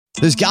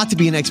There's got to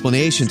be an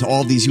explanation to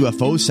all of these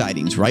UFO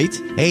sightings, right?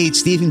 Hey,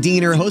 it's Stephen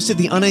Diener, host of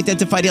the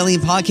Unidentified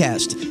Alien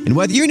Podcast. And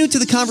whether you're new to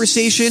the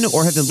conversation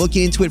or have been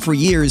looking into it for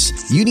years,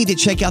 you need to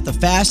check out the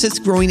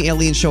fastest growing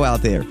alien show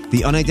out there,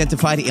 the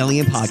Unidentified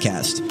Alien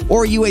Podcast,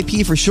 or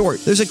UAP for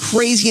short. There's a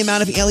crazy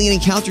amount of alien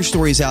encounter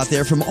stories out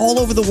there from all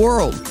over the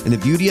world. And the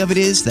beauty of it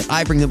is that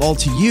I bring them all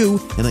to you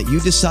and let you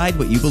decide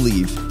what you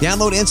believe.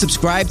 Download and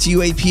subscribe to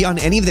UAP on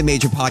any of the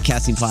major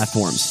podcasting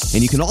platforms.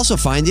 And you can also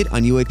find it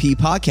on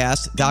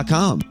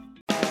UAPpodcast.com.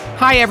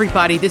 Hi,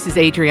 everybody. This is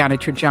Adriana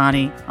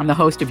Trajani. I'm the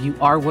host of You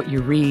Are What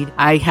You Read.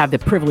 I have the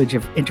privilege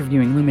of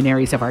interviewing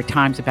luminaries of our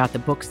times about the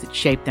books that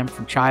shaped them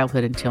from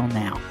childhood until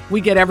now.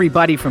 We get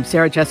everybody from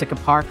Sarah Jessica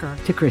Parker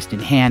to Kristen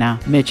Hanna,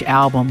 Mitch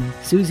Albom,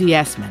 Susie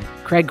Essman,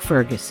 Craig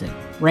Ferguson,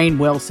 Rainn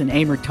Wilson,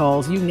 Amor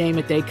Tolls, you name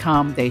it, they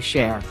come, they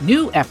share.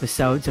 New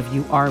episodes of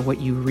You Are What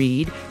You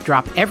Read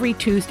drop every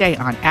Tuesday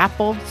on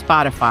Apple,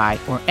 Spotify,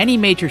 or any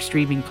major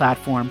streaming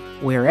platform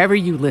wherever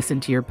you listen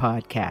to your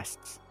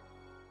podcasts.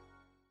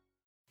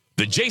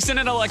 The Jason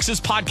and Alexis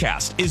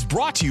podcast is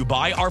brought to you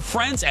by our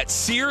friends at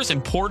Sears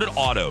Imported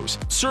Autos,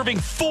 serving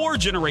 4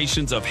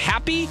 generations of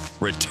happy,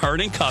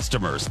 returning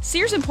customers.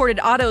 Sears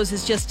Imported Autos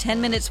is just 10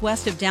 minutes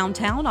west of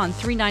downtown on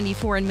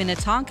 394 in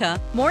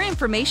Minnetonka. More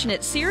information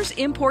at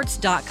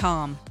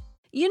SearsImports.com.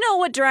 You know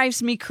what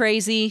drives me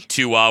crazy?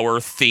 2-hour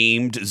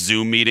themed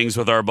Zoom meetings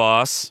with our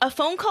boss. A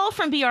phone call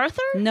from B.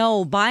 Arthur?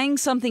 No, buying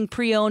something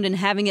pre-owned and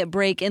having it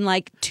break in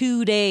like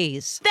 2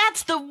 days.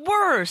 That's the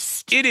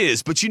worst. It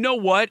is, but you know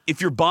what? If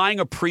you're buying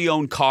a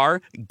pre-owned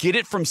car, get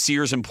it from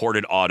Sears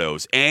Imported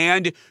Autos,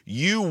 and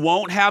you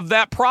won't have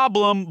that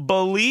problem,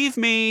 believe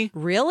me.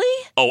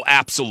 Really? Oh,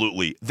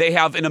 absolutely. They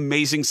have an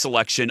amazing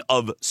selection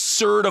of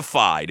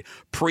certified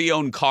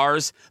pre-owned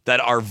cars that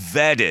are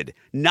vetted,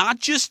 not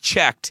just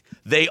checked.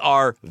 They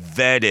are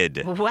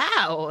vetted.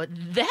 Wow,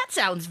 that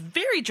sounds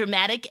very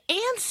dramatic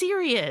and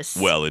serious.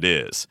 Well, it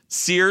is.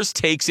 Sears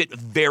takes it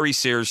very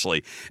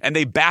seriously, and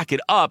they back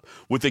it up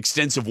with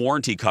extensive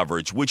warranty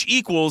coverage, which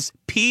equals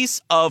peace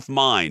of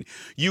mind.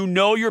 You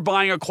know you're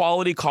buying a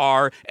quality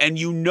car, and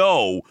you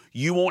know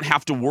you won't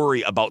have to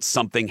worry about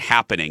something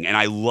happening, and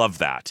I love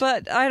that.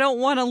 But I don't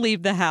want to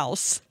leave the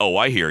house. Oh,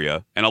 I hear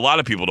you. And a lot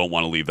of people don't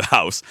want to leave the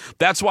house.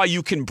 That's why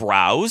you can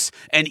browse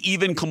and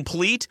even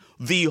complete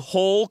the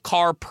whole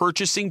car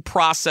purchasing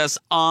process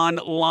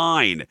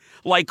online,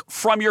 like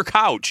from your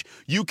couch.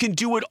 You can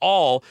do it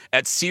all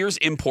at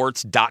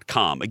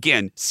SearsImports.com.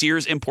 Again,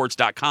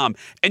 SearsImports.com.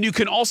 And you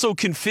can also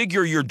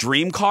configure your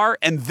dream car,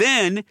 and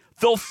then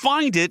they'll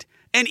find it,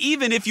 and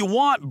even if you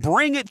want,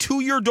 bring it to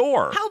your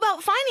door. How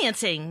about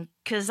financing?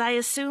 Because I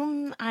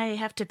assume I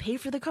have to pay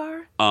for the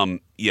car?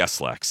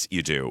 Yes, Lex,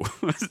 you do.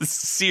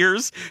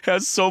 Sears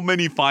has so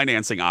many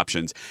financing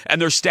options,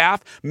 and their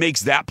staff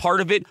makes that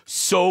part of it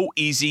so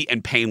easy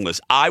and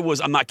painless.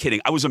 I'm not kidding.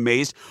 I was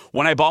amazed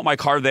when I bought my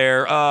car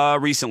there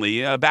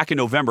recently, back in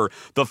November.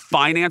 The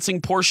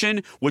financing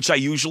portion, which I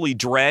usually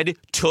dread,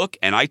 took,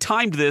 and I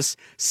timed this,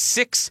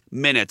 6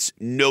 minutes.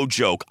 No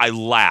joke. I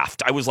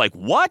laughed. I was like,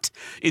 what?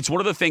 It's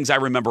one of the things I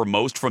remember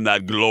most from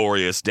that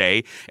glorious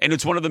day, and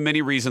it's one of the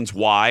many reasons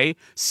why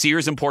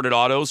Sears Imported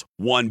Autos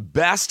won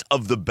Best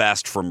of the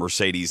Best from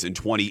Mercedes in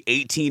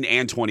 2018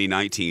 and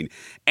 2019.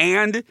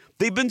 And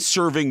they've been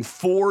serving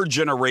 4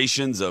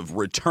 generations of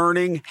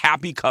returning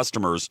happy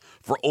customers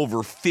for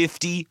over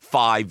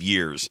 55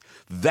 years.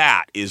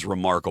 That is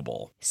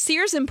remarkable.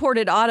 Sears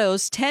Imported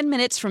Autos, 10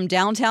 minutes from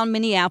downtown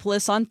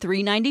Minneapolis on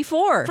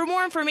 394. For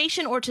more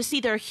information or to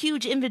see their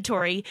huge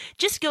inventory,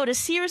 just go to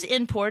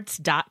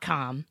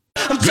SearsImports.com.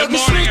 Good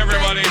morning,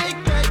 everybody.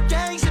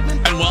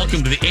 And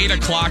welcome to the 8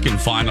 o'clock and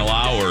final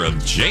hour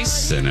of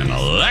Jason and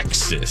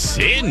Alexis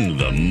in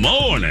the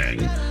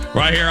morning.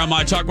 Right here on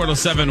My Talk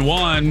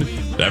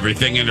 107.1,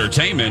 Everything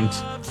Entertainment,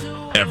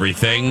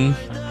 Everything.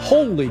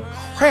 Holy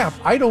crap,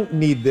 I don't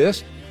need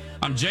this.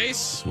 I'm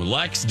Jace with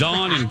Lex,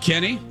 Dawn, and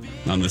Kenny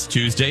on this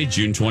Tuesday,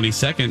 June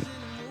 22nd,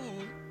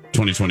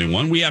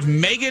 2021. We have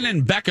Megan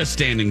and Becca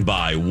standing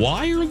by.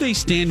 Why are they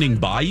standing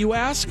by, you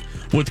ask?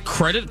 With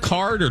credit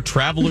card or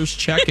traveler's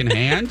check in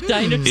hand?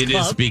 It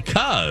is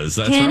because,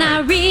 that's Can right. I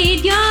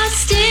read your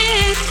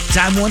stick?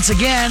 Time once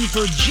again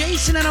for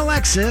Jason and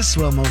Alexis,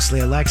 well,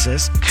 mostly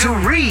Alexis, to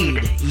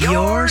read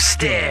your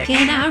stick.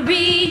 Can I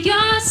read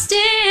your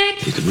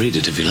stick? You can read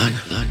it if you like.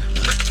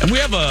 And we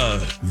have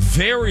a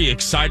very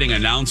exciting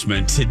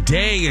announcement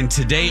today and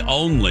today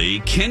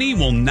only. Kenny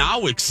will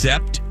now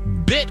accept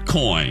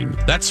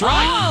Bitcoin. That's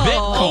right,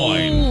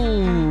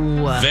 Bitcoin.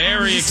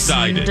 Very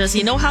excited. Does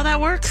he know how that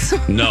works?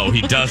 No,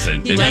 he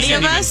doesn't. Do any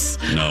of us?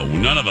 No,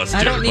 none of us do.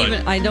 I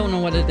don't know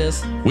what it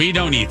is. We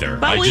don't either.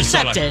 But we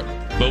accept it.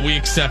 But we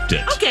accept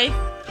it. Okay.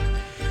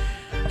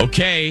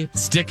 Okay,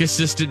 stick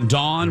assistant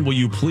Dawn, will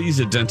you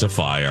please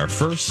identify our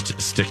first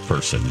stick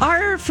person?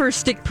 Our first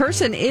stick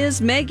person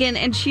is Megan,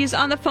 and she's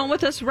on the phone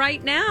with us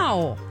right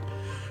now.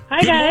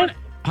 Hi, Good guys. morning.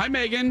 Hi,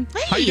 Megan.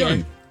 Hey. How you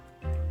doing?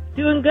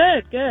 Doing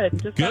good.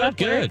 Just got off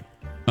Good. work.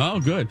 Oh,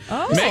 good.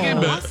 Oh,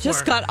 Megan,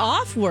 just got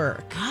off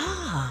work.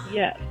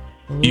 Yes.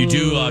 you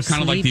do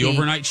kind of like the sleepy.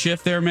 overnight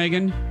shift there,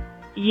 Megan?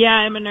 Yeah,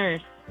 I'm a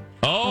nurse.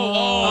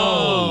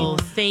 Oh,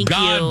 thank you.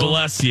 God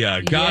bless you.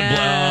 God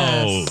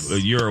bless. Oh,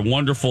 you're a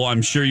wonderful.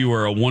 I'm sure you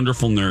are a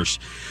wonderful nurse.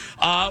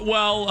 I'm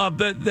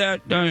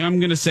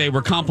going to say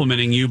we're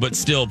complimenting you, but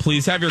still,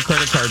 please have your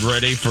credit card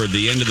ready for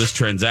the end of this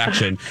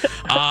transaction.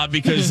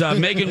 Because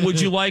Megan, would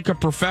you like a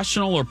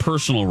professional or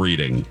personal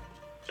reading?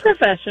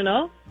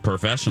 Professional.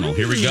 Professional.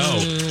 Here we go.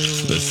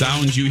 The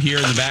sound you hear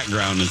in the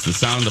background is the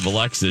sound of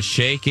Alexis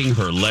shaking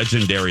her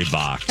legendary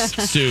box.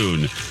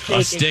 Soon,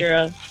 a stick.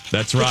 Girl.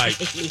 That's right.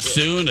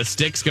 Soon, a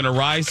stick's going to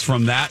rise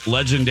from that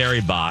legendary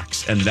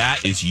box, and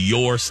that is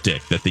your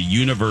stick that the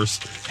universe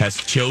has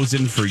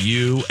chosen for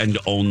you and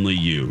only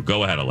you.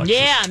 Go ahead, Alexis.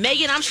 Yeah,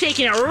 Megan, I'm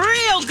shaking it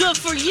real good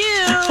for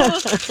you.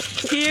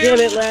 Here Get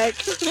it,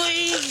 Lex.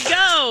 we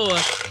go.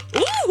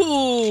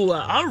 Ooh,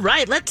 all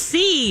right, let's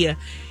see.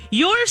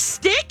 Your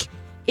stick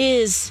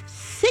is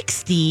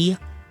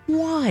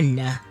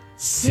 61.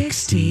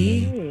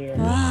 60.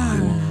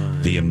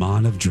 The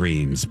amount of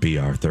dreams B.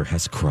 Arthur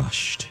has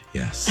crushed.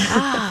 Yes.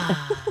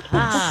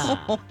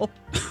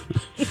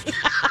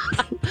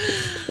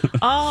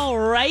 All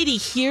righty,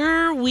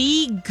 here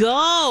we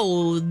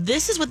go.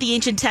 This is what the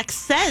ancient text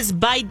says.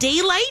 By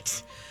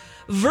daylight,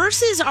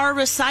 verses are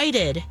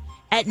recited.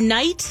 At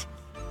night,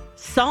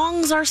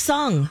 songs are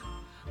sung.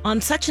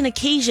 On such an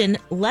occasion,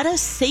 let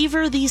us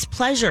savor these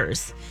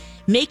pleasures.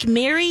 Make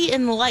merry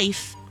in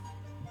life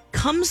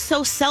comes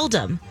so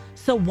seldom.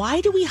 So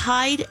why do we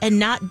hide and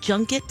not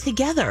junk it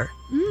together?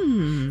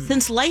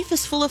 Since life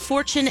is full of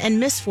fortune and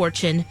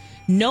misfortune,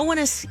 no one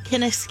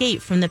can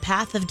escape from the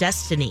path of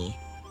destiny.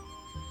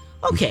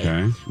 Okay.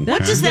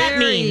 What does that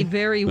mean?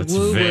 Very That's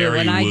woo-woo, very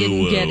and I didn't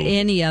woo-woo. get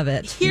any of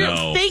it. Here,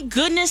 No. thank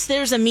goodness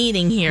there's a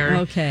meaning here.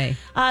 Okay.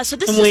 So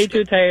this I'm is way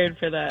too tired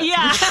for that. Yeah,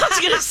 I was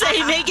gonna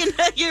say,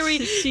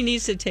 Megan. She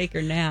needs to take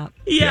her nap.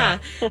 Yeah.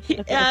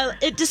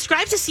 It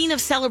describes a scene of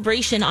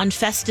celebration on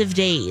festive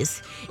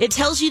days. It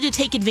tells you to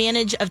take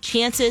advantage of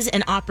chances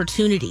and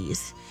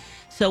opportunities.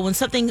 So when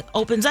something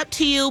opens up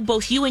to you,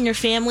 both you and your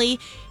family,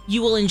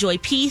 you will enjoy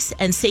peace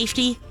and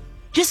safety.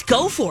 Just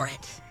go for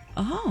it.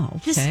 Oh,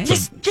 okay.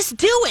 Just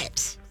do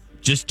it.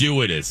 Just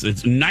do it. It's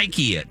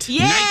Nike it.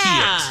 Yeah.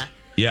 Nike it.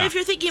 Yeah. If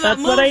you're thinking about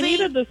That's moving. what I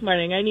needed this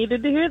morning. I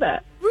needed to hear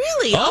that.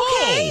 Really? Oh.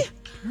 Okay.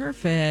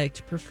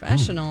 Perfect.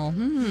 Professional.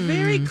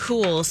 Very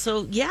cool.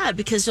 So yeah,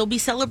 because you'll be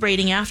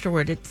celebrating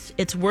afterward.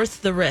 It's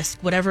worth the risk,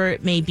 whatever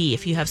it may be.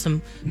 If you have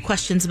some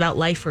questions about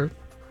life or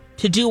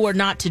to do or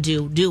not to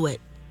do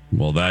it.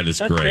 Well, that is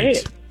That's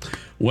great. great.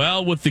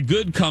 Well, with the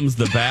good comes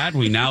the bad.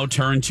 We now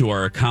turn to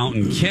our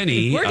accountant,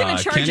 Kenny. We're going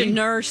to charge Kenny? a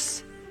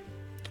nurse.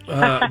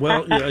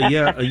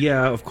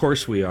 Yeah, of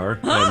course we are.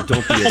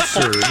 Don't be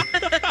absurd.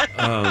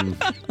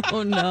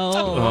 Oh,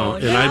 no.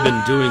 And I've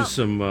been doing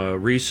some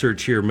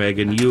research here,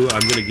 Megan. I'm going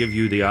to give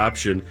you the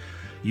option.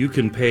 You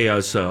can pay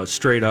us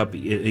straight up,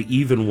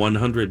 even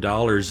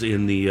 $100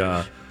 in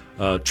the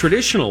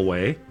traditional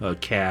way,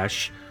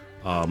 cash,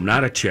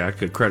 not a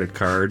check, a credit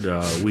card.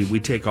 We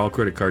take all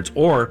credit cards.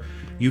 Or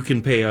you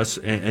can pay us,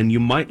 and you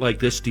might like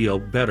this deal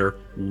better,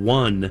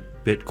 1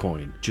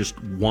 Bitcoin.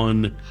 Just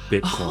 1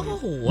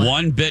 Bitcoin.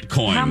 1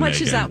 Bitcoin. How much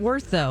Megan. is that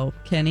worth, though,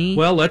 Kenny?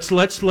 Well, let's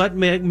let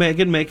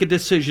Megan make a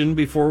decision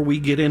before we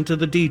get into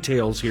the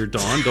details here,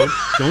 Dawn.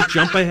 Don't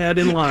jump ahead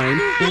in line,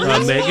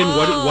 Megan.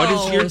 What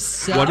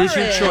is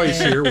your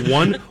choice here?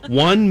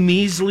 One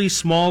measly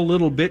small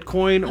little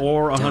Bitcoin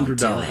or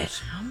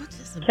 $100?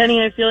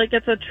 Kenny, I feel like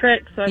it's a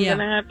trick, so I'm Yeah.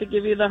 going to have to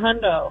give you the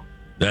hundo.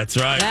 That's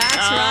right. That's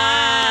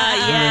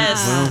right.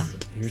 Yes. Well,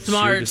 here's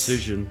Smart. your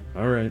decision.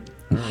 All right.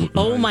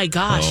 Oh my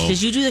gosh! Oh.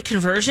 Did you do the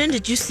conversion?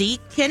 Did you see,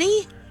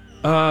 Kenny?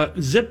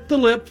 Zip the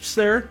lips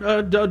there.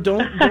 Don't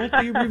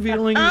be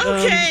revealing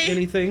Okay.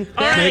 anything,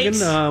 All right.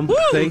 Megan. Woo,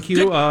 Thank you.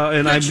 good-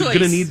 And good I'm choice.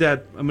 gonna need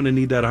that. I'm gonna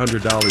need that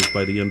 $100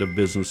 by the end of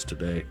business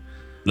today.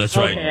 That's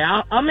right. Okay,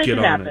 I'll make Get it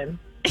on happen.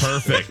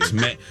 Perfect.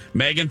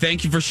 Megan,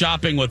 thank you for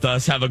shopping with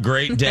us. Have a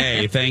great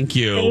day. Thank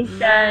you. Thanks,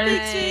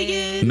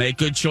 guys. Make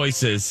good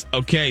choices.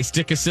 Okay,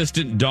 stick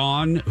assistant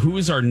Dawn. Who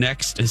is our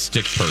next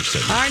stick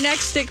person? Our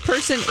next stick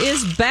person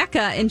is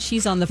Becca, and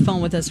she's on the phone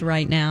with us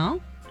right now.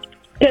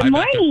 Good Hi,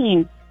 Becca.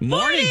 morning.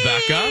 Morning,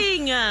 Becca.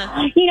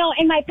 You know,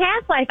 in my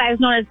past life, I was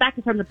known as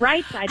Becca from the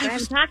Bright Side, but I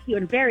haven't talked to you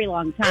in a very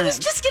long I time. was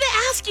just gonna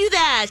ask you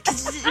that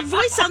 'cause your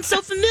voice sounds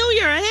so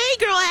familiar. Hey,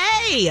 girl.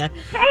 Hey.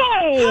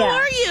 Hey! How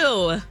are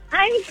you?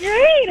 I'm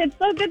great. It's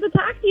so good to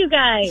talk to you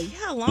guys.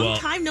 Yeah, long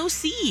time no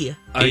see.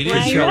 I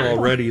can tell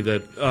already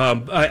that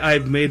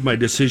I've made my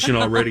decision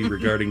already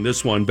regarding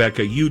this one,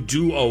 Becca. You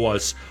do owe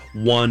us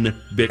 1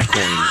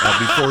 Bitcoin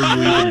before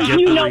you even get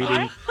You the know reading.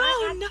 what?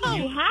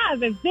 I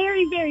have a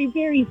very, very,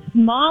 very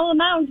small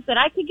amount that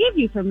I could give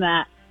you from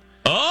that.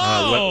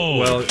 Oh,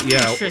 well,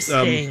 yeah.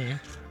 Interesting.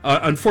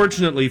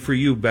 Unfortunately for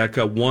you,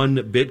 Becca, 1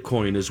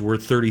 Bitcoin is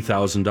worth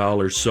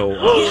 $30,000. So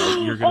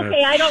you're gonna,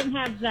 Okay, I don't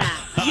have that.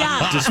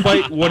 Yeah.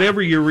 despite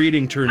whatever your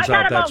reading turns I got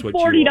out, about that's what you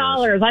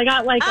owe us. $40. I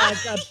got like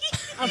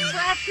a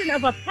fraction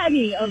of a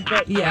penny of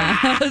Bitcoin.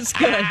 Yeah, that's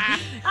good.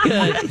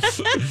 Good.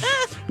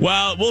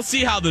 Well, we'll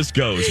see how this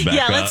goes, Becca.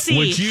 Yeah, let's see.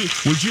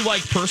 Would you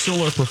like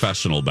personal or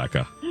professional,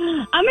 Becca?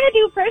 I'm going to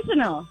do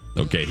personal.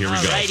 Okay, here we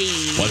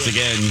Alrighty. go. Once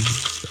again,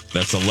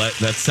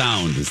 that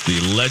sound is the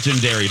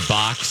legendary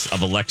box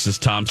of Alexis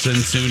Thompson.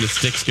 Soon a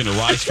stick's going to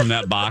rise from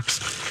that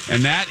box.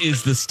 And that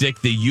is the stick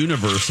the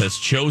universe has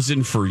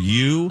chosen for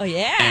you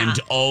and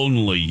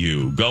only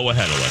you. Go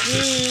ahead,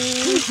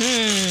 Alexis.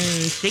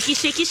 Mm-hmm. Shaky,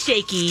 shaky,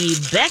 shaky.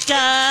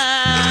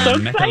 Becca.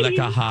 Mecca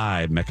lecca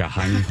high. Mecca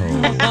high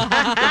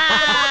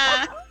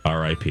ho.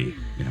 R.I.P.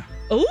 Yeah.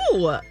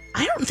 Oh,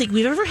 I don't think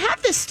we've ever had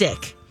this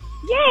stick.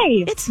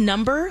 Yay! It's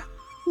number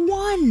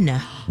 1.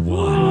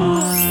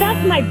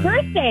 That's my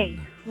birthday.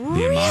 The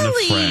amount of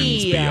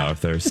friends B.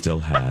 Arthur still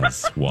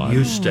has. One.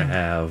 Used to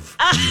have.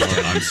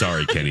 I'm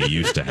sorry, Kenny.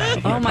 Used to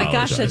have. Oh my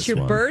gosh, that's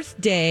your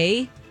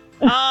birthday.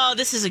 Oh,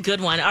 this is a good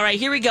one. All right,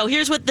 here we go.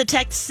 Here's what the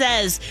text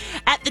says.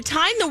 At the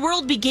time the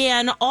world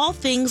began, all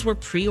things were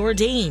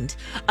preordained.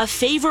 A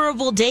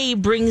favorable day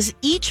brings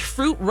each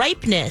fruit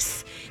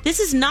ripeness. This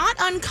is not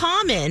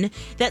uncommon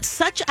that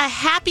such a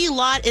happy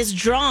lot is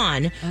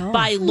drawn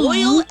by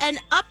loyal and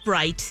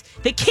upright.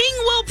 The king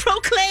will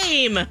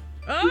proclaim.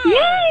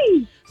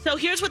 Yay! So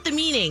here's what the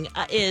meaning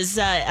is.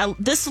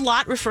 This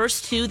lot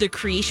refers to the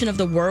creation of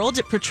the world.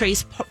 It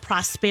portrays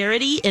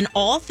prosperity in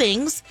all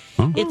things.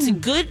 Oh.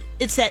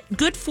 It's that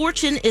good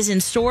fortune is in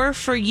store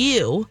for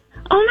you.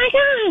 Oh my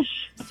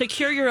gosh.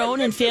 Secure your own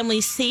and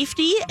family's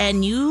safety,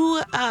 and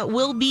you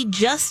will be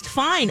just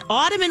fine.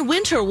 Autumn and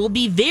winter will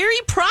be very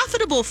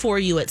profitable for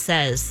you, it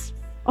says.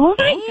 Oh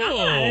my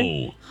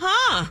gosh.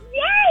 Huh.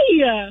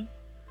 Yay!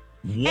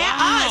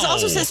 Wow. It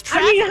also says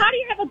I mean, how do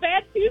you have a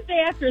bad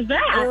Tuesday after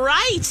that?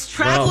 Right.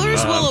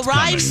 Travelers will it's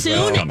arrive coming.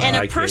 soon, It's coming. and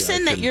I a person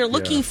can- that you're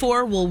looking yeah.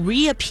 for will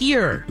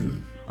reappear.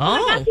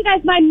 Oh my gosh, you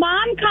guys, my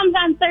mom comes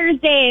on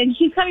Thursday, and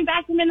she's coming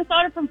back to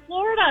Minnesota from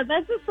Florida.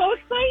 That's just so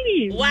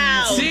exciting.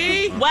 Wow.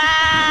 See?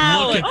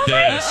 Wow. Look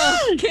at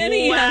this.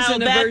 Kenny has Wow,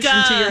 an aversion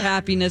Becca. to your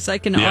happiness. I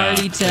can Yeah.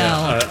 already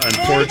tell.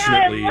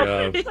 Unfortunately, Oh my God,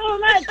 I love you so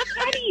much.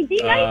 Kenny,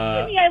 be nice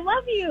to me. I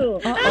love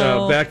you.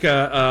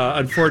 Becca,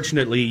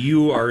 unfortunately,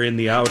 you are in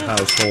the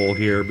outhouse hole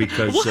here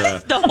because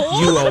What? The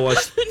hole? you owe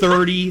us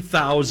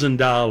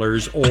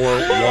 $30,000 or 1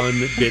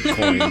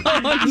 Bitcoin.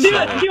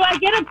 Do I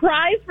get a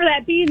prize for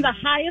that being the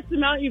highest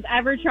amount you've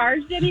ever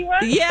charged anyone?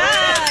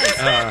 Yes.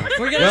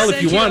 We're gonna Well,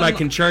 send if you want, a- I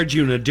can charge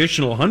you an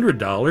additional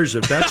 $100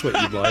 if that's what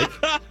you'd like.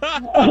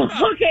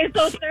 Okay,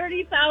 so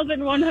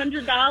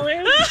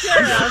 $30,100.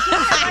 Sure, I'll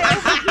send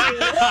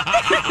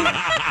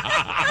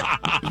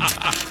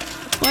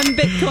One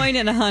Bitcoin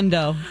and a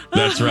hundo.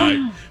 That's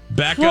right.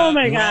 Becca. Oh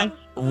my gosh.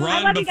 Run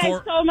I love you guys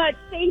before. so much.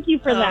 Thank you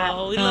for that.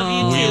 Oh, we love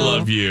you We too.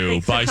 love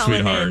you. Thanks for Bye, calling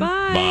sweetheart. in.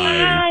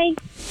 Bye.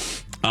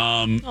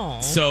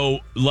 So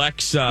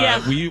Lex,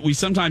 Yeah. we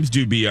sometimes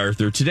do B.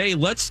 Arthur. Today,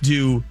 let's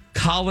do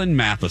Colin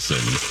Matheson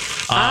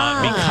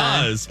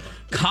because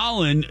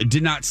Colin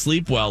did not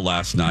sleep well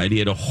last night. He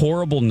had a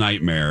horrible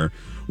nightmare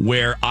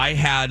where I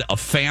had a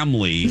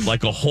family,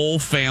 like a whole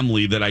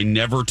family that I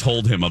never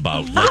told him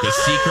about, like a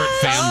secret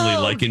family,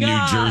 like in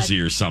God. New Jersey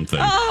or something.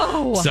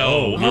 Oh.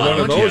 So You're one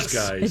of those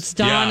yes. guys. It's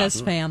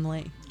Donna's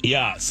family.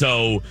 Yeah,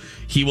 so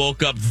he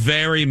woke up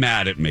very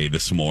mad at me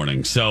this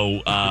morning.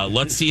 So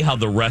let's see how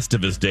the rest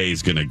of his day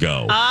is going to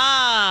go.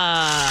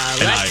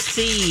 Let's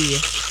see.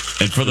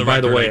 And for the By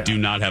the record, way, I do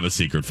not have a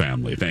secret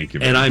family. Thank you.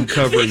 And I'm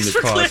covering Thanks the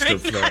for cost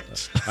clearing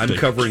of I'm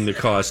covering the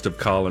cost of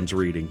Colin's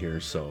reading here.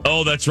 So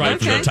Oh, that's right,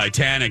 for Okay. the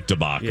Titanic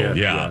debacle.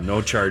 Yeah.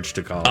 no charge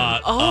to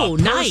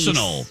Colin.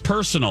 Nice.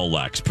 Personal,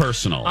 Lex,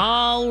 personal.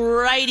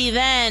 Alrighty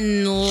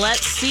then.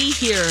 Let's see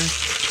here.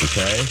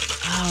 Okay,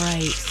 All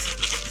right.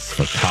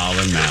 for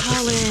Colin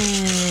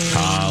Matheson.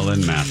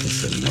 Colin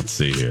Matheson. Let's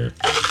see here.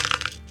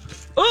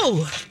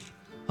 Oh,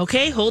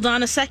 okay. Hold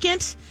on a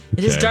second.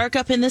 It is Okay. dark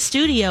up in the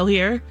studio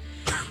here.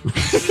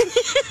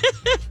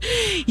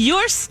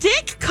 Your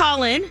stick,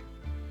 Colin,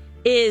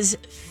 is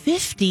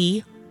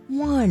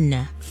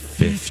 51.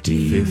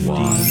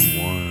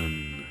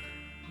 51.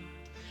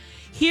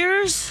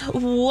 Here's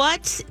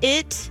what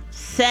it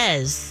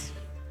says.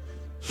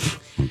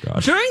 Oh,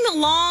 gosh. During the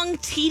long,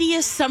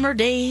 tedious summer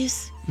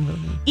days,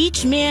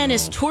 each man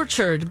is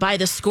tortured by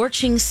the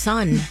scorching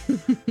sun. Oh,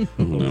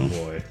 no.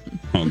 boy.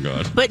 Oh,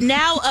 God. But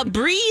now a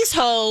breeze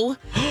hoe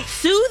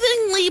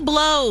soothingly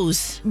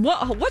blows.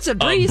 What's a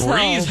breeze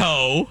hoe?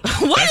 hoe.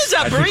 What is a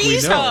I think we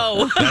breeze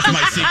know. hoe? That's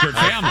my secret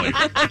family.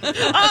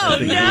 Oh,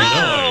 no.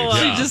 Yeah.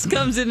 She just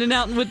comes in and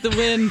out with the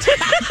wind.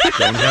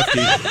 Don't have to.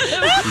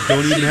 You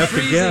don't even have to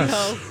Breezy guess.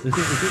 hoe.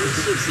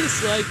 She's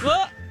just like,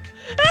 what?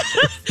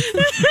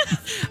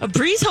 A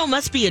breeze hoe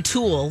must be a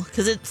tool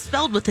because it's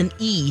spelled with an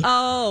E.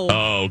 Oh.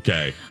 Oh,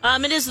 okay.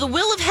 It is the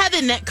will of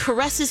heaven that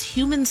caresses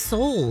human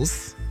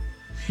souls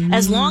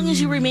as long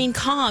as you remain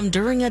calm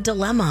during a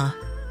dilemma.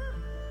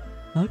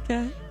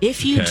 Okay.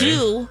 If you Okay.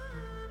 do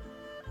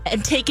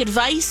and take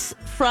advice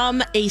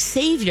from a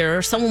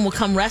savior, someone will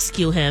come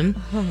rescue him.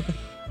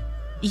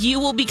 You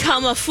will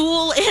become a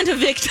fool and a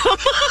victim.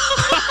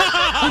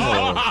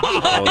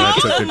 Oh that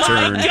took a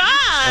turn. My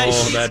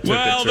gosh.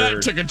 Oh,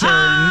 that took a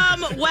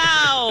turn.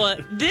 Wow.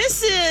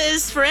 This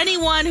is for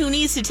anyone who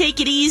needs to take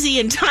it easy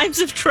in times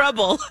of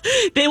trouble.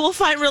 They will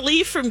find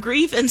relief from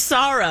grief and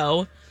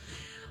sorrow.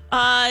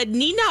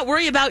 Need not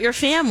worry about your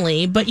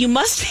family, but you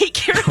must take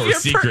care of your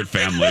secret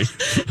family.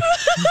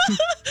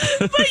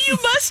 But you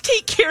must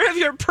take care of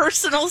your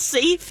personal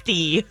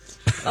safety.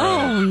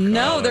 Oh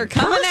no, they're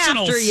coming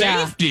Personal after you.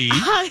 safety.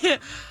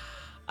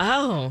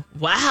 Oh,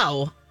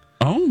 wow.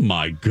 Oh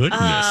my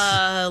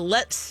goodness.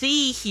 Let's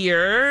see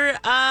here.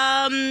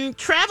 Traveling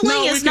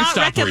No, we is can not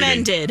stop reading.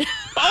 recommended.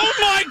 Oh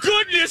my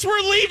goodness, we're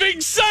leaving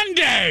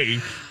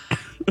Sunday.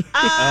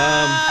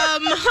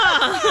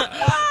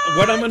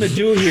 What I'm going to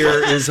do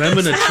here is I'm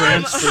going to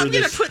transfer I'm going to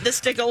this put the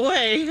stick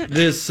away.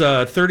 this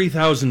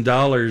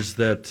 $30,000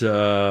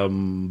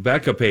 that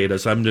Becca paid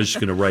us. I'm just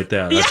going to write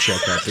that. I'll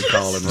check out to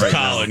Colin right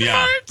now. Colin,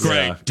 yeah.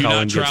 Great. Yeah, Do Colin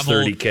not gets travel.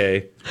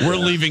 $30K. We're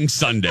leaving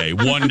Sunday.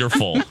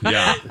 Wonderful.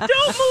 Yeah.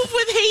 Don't move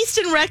with haste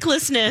and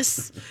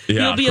recklessness.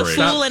 Yeah, You'll be a great.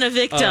 fool and a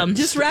victim.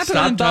 Just wrap it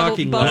Stop in bubble.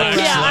 talking, bubble Lex.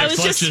 wrap. Yeah, I Lex,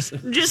 was let's just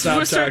Stop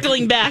we're circling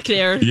talking. back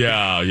there.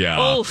 Yeah.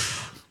 Oh,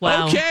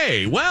 wow.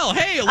 Okay. Well,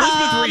 hey,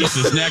 Elizabeth Reese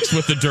is next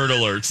with the Dirt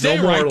Alert. Stay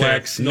No more, right there.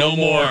 Lex. No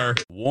more.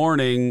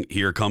 Warning,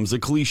 here comes a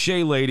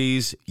cliche,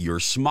 ladies. Your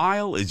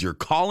smile is your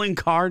calling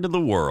card to the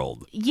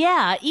world.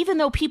 Yeah, even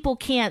though people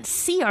can't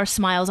see our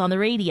smiles on the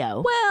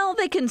radio. Well,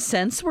 they can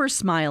sense we're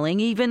smiling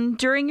even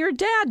during your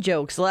dad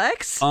jokes,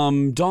 Lex.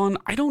 Dawn,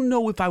 I don't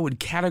know if I would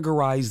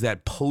categorize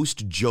that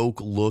post-joke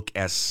look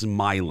as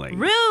smiling.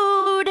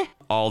 Rude.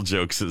 All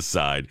jokes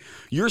aside,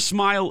 your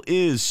smile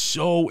is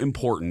so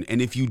important,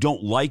 and if you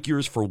don't like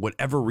yours for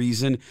whatever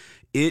reason,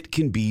 it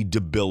can be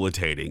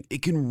debilitating.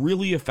 It can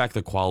really affect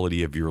the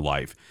quality of your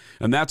life.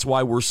 And that's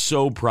why we're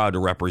so proud to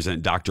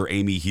represent Dr.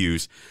 Amy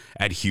Hughes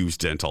at Hughes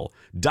Dental.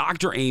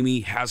 Dr.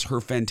 Amy has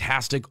her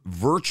fantastic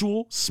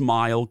virtual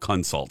smile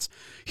consults.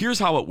 Here's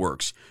how it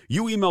works.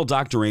 You email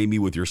Dr. Amy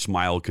with your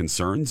smile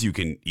concerns. You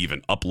can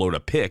even upload a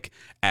pic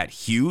at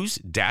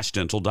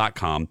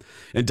hughes-dental.com,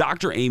 and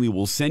Dr. Amy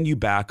will send you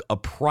back a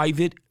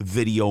private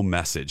video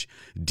message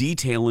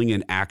detailing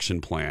an action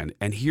plan.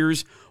 And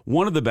here's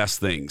one of the best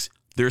things.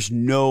 There's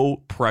no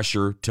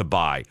pressure to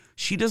buy.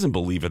 She doesn't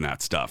believe in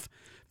that stuff.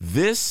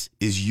 This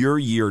is your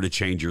year to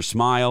change your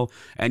smile.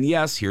 And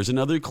yes, here's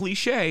another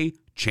cliche,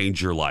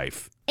 change your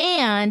life.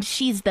 And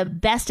she's the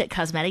best at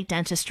cosmetic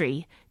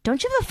dentistry.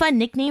 Don't you have a fun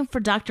nickname for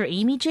Dr.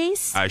 Amy,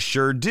 Jace? I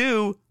sure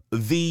do.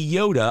 The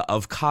Yoda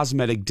of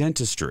cosmetic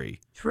dentistry.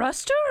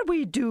 Trust her,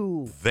 we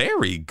do.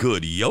 Very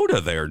good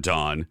Yoda there,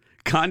 Dawn.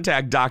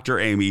 Contact Dr.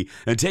 Amy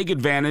and take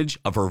advantage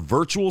of her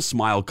virtual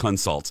smile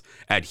consults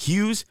at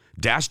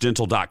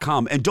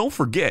hughes-dental.com. And don't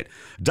forget,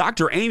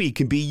 Dr. Amy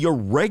can be your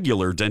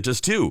regular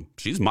dentist too.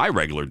 She's my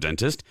regular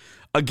dentist.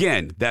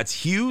 Again,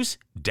 that's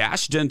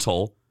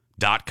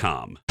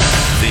hughes-dental.com.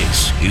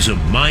 This is a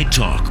My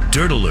Talk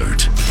Dirt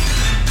Alert.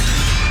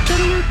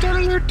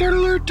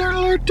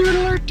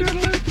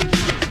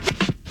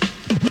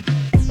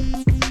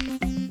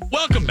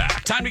 Welcome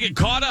back. Time to get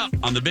caught up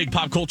on the big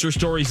pop culture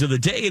stories of the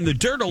day in the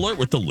Dirt Alert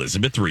with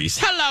Elizabeth Reese.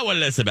 Hello,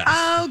 Elizabeth.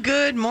 Oh,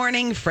 good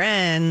morning,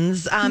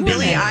 friends.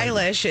 Billie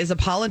Eilish is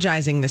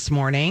apologizing this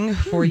morning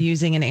for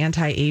using an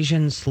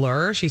anti-Asian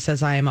slur. She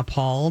says, "I am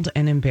appalled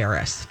and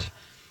embarrassed."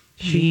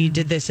 She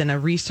did this in a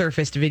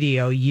resurfaced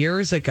video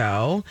years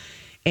ago.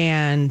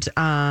 And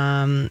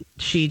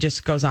she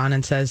just goes on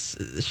and says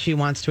she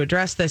wants to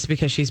address this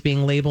because she's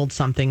being labeled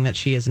something that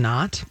she is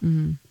not.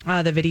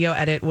 The video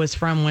edit was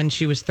from when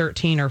she was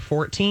 13 or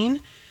 14,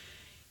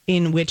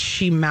 in which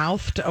she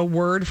mouthed a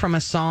word from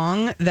a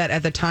song that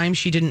at the time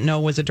she didn't know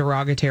was a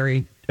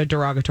derogatory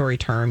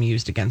term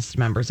used against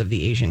members of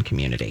the Asian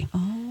community.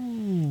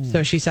 Oh.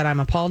 So she said, "I'm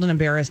appalled and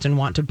embarrassed and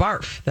want to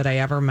barf that I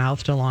ever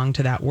mouthed along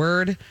to that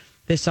word.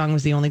 This song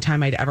was the only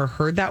time I'd ever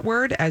heard that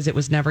word, as it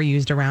was never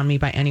used around me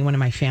by anyone in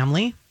my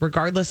family.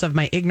 Regardless of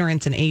my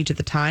ignorance and age at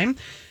the time,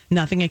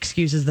 nothing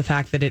excuses the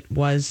fact that it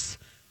was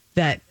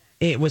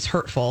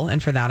hurtful,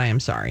 and for that I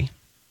am sorry."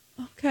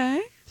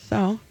 Okay.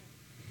 So,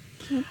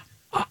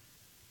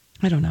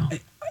 I don't know.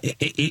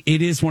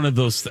 It is one of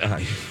those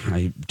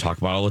I talk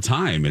about all the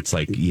time. It's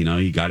like,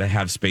 you got to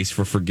have space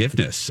for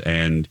forgiveness.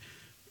 And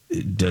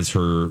does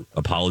her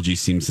apology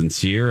seem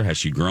sincere? Has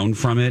she grown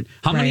from it?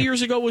 How many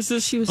years ago was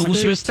this? She was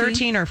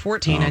 13 or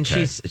 14, and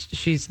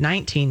she's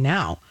 19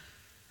 now.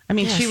 I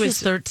mean, she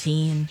was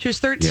 13. She was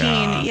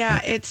 13.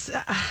 Yeah, it's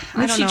I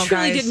don't she know,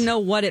 truly guys. didn't know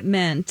what it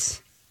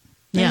meant.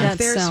 Yeah,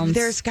 That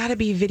there's got to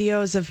be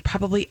videos of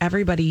probably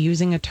everybody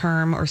using a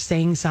term or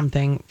saying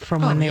something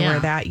from when they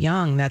were that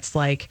young. That's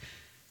like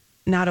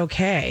not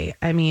okay.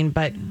 I mean,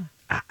 but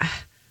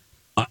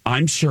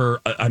I'm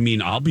sure. I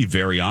mean, I'll be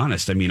very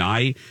honest. I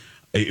mean,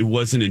 it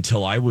wasn't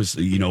until I was,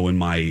 in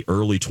my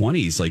early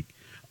 20s, like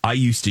I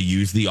used to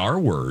use the R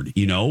word,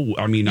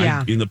 I mean,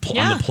 on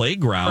the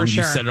playground,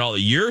 you said it all.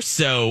 You're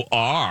so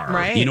R,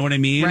 right? You know what I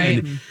mean?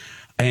 Right.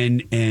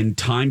 And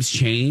times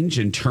change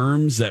and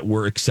terms that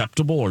were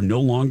acceptable are no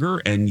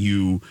longer, and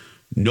you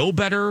know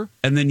better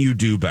and then you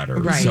do better.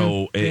 Right.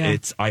 So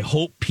I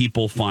hope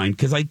people find,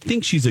 because I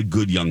think she's a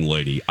good young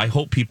lady. I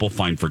hope people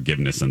find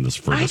forgiveness in this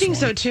for I this think one.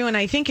 so too. And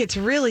I think it's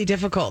really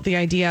difficult, the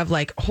idea of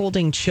like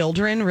holding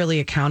children really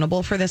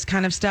accountable for this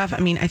kind of stuff. I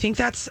mean, I think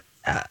that's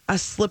a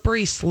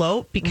slippery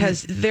slope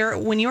because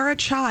when you're a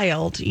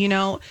child, you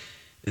know,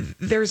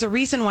 there's a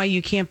reason why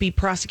you can't be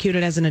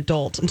prosecuted as an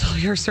adult until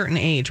you're a certain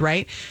age,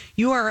 right?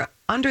 You are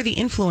under the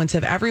influence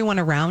of everyone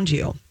around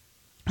you.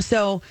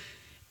 So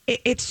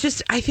it's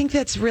just, I think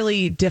that's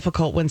really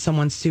difficult when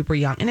someone's super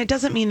young. And it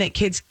doesn't mean that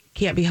kids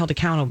can't be held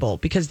accountable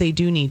because they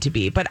do need to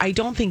be. But I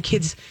don't think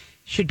kids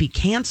should be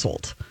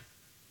canceled.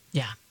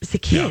 Yeah. It's a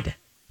kid.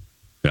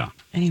 Yeah.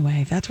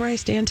 Anyway, that's where I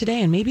stand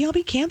today. And maybe I'll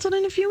be canceled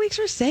in a few weeks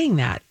for saying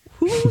that.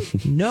 Who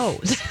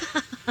knows?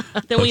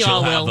 Then we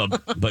all will.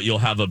 But you'll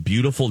have a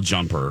beautiful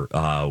jumper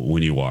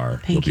when you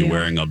are. You'll be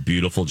wearing a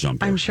beautiful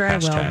jumper. I'm sure I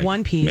will.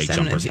 One piece. Make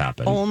jumpers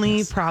happen.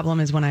 Only problem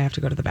is when I have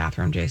to go to the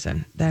bathroom,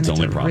 Jason. Then it's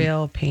only a problem.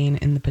 real pain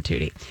in the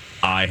patootie.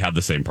 I have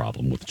the same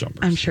problem with jumpers.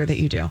 I'm sure that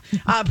you do.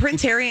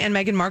 Prince Harry and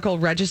Meghan Markle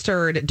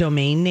registered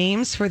domain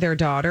names for their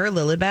daughter,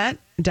 Lilibet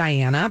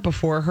Diana,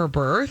 before her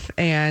birth.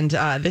 And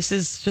this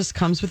is just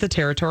comes with the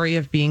territory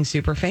of being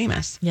super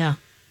famous. Yeah.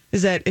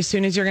 Is that as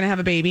soon as you're going to have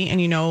a baby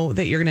and you know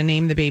that you're going to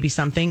name the baby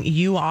something,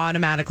 you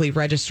automatically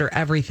register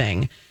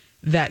everything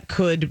that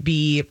could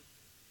be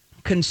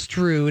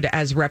construed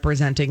as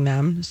representing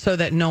them so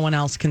that no one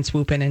else can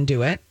swoop in and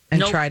do it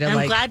and try to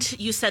I'm glad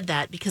you said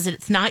that because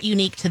it's not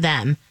unique to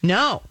them.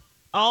 No.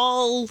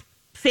 All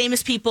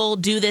famous people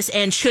do this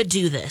and should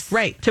do this.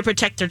 Right. To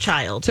protect their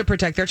child. To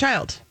protect their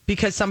child.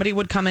 Because somebody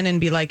would come in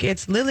and be like,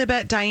 it's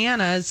Lilibet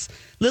Diana's,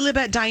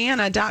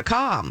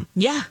 LilibetDiana.com.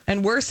 Yeah.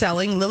 And we're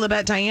selling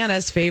Lilibet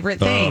Diana's favorite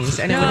things.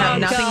 And it would have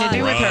nothing to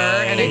do with her.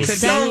 And it could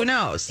be who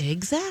knows.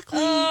 Exactly.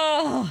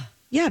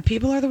 Yeah,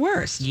 people are the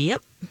worst.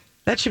 Yep.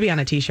 That should be on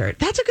a t-shirt.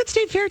 That's a good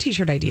State Fair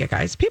t-shirt idea,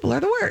 guys. People are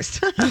the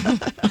worst.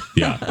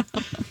 Yeah.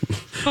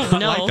 Oh,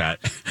 no. I like that.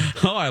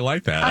 Oh, I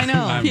like that. I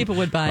know. People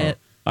would buy it.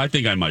 I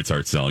think I might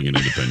start selling it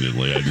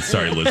independently. I'm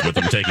sorry, Elizabeth.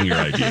 I'm taking your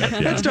idea.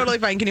 Yeah. That's totally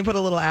fine. Can you put a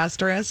little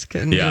asterisk?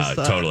 And Yeah,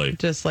 just, totally.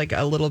 Just like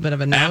a little bit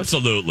of a note.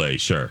 Absolutely.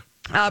 Sure.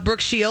 Brooke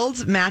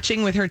Shields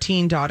matching with her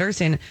teen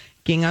daughters in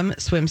gingham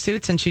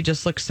swimsuits, and she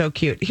just looks so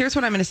cute. Here's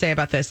what I'm going to say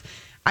about this.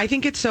 I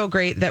think it's so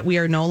great that we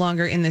are no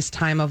longer in this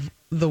time of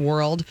the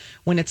world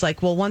when it's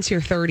like, well, once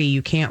you're 30,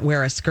 you can't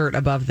wear a skirt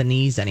above the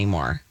knees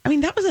anymore. I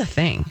mean, that was a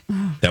thing.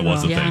 That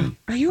was a thing.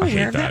 Are you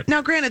aware of that?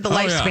 Now, granted, the Oh,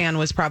 lifespan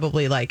was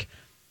probably like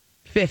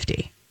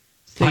 50.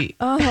 So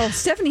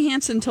Stephanie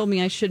Hansen told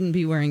me I shouldn't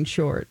be wearing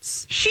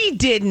shorts. She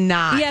did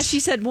not. Yeah, she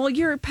said, well,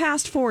 you're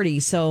past 40,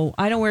 so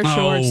I don't wear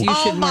shorts. You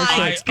shouldn't wear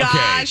shorts.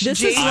 Gosh, This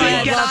Jason, is why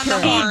I get love on the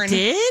her. horn.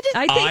 Did?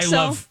 I think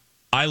so.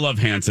 I love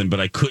Hanson, but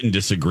I couldn't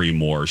disagree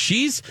more.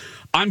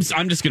 I'm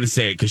just going to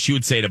say it because she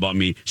would say it about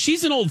me.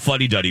 She's an old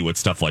fuddy-duddy with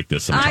stuff like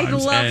this sometimes. I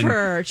love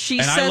her. She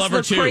and I says love the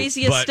her too,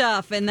 craziest but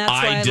stuff, and that's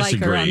why I like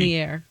disagree. her on the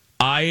air.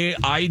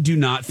 I do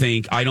not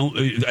think, I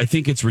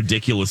think it's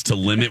ridiculous to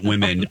limit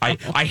women.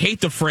 I hate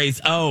the phrase,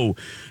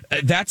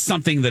 that's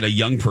something that a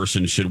young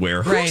person should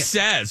wear. Who Right.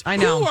 says? I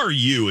know. Who are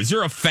you? Is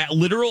there a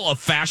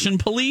fashion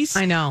police?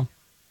 I know.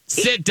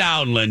 Sit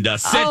down, Linda.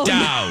 Sit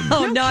down.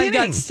 Oh, No no, I kidding.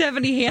 got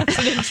Stephanie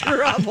Hansen in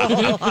trouble.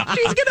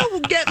 She's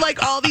going to get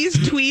like all these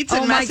tweets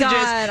and Oh, my messages.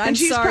 God. I'm and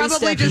she's sorry,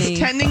 probably Stephanie.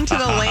 just tending to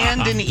the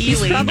land in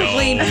Ely.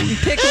 probably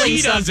pickling She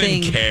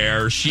something. doesn't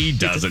care. She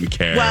doesn't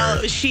care.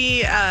 Well,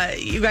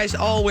 you guys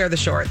all wear the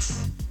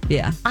shorts.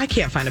 Yeah. I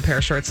can't find a pair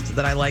of shorts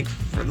that I like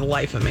for the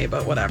life of me,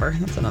 but whatever.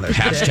 That's another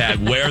story.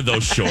 Hashtag wear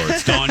those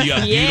shorts. Dawn, you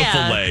have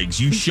beautiful legs.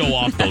 You show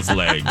off those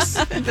legs.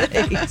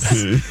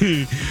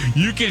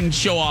 You can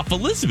show off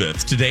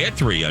Elizabeth's today at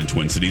 3 on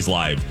Twin Cities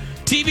Live.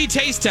 TV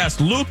taste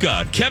test,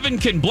 Luca. Kevin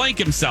can blank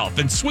himself,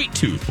 and Sweet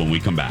Tooth when we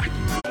come back.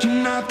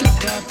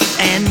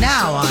 And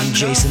now on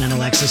Jason and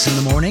Alexis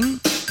in the morning,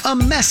 a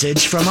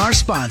message from our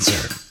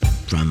sponsor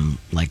from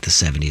like the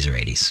 70s or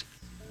 80s.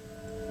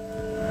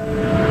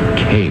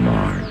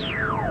 Kmart.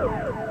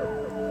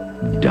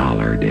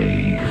 Dollar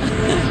Day.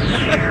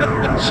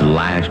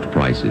 Slashed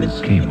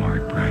prices.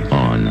 Kmart price.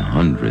 On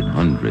hundreds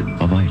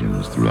of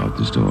items throughout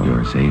the store.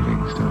 Your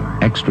savings store.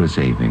 Extra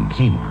savings.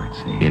 Kmart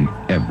savings. In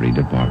every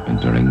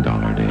department during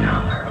Dollar Day.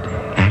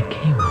 At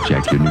Kmart.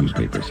 Check your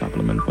newspaper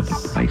supplement for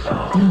the prices.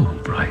 Full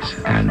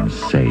prices. And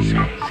save.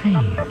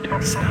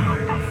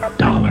 Save.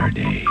 Dollar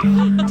Day.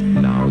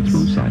 Now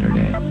through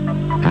Saturday.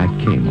 At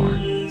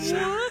Kmart.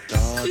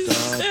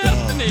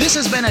 This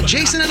has been a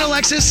Jason and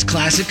Alexis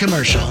classic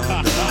commercial.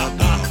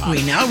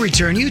 We now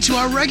return you to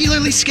our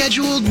regularly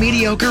scheduled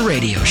mediocre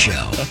radio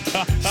show.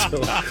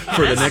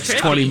 For the next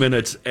 20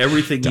 minutes,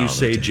 everything you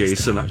say,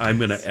 Jason, I'm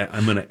gonna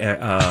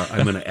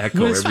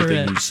echo Whisper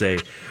everything it. you say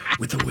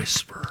with a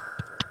whisper.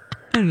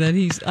 And then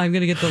I'm going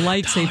to get the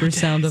lightsaber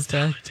sound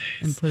effect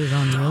and put it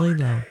on really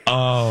low.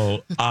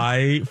 Oh,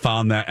 I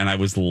found that and I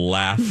was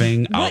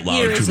laughing out What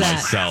year loud to is that?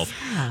 myself.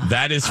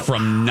 That is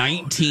from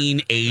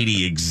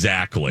 1980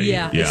 exactly.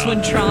 Yeah, it's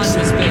when Tron was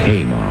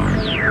big.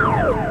 Kmart.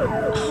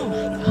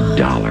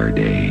 Dollar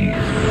Day.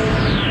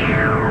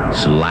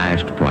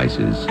 Slashed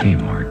prices.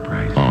 Kmart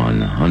price. On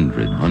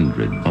hundreds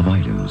of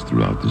items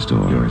throughout the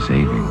store. Your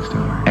savings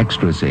store.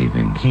 Extra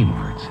saving.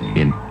 Kmart saving.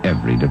 In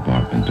every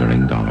department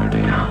during Dollar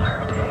Day.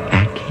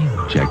 At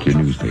Kmart. Check your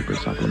newspaper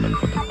supplement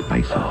for the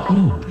prices.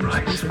 Low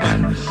prices.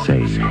 And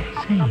save.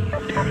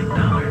 During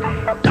Dollar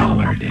Day.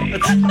 Dollar Day.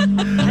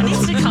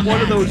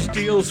 One of those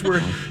deals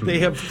where they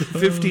have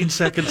 15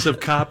 seconds of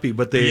copy,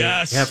 but they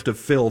have to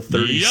fill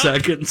 30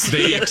 seconds.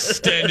 They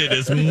extend it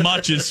as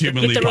much as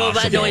humanly Get the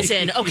possible. robot noise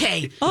in.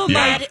 Okay. Oh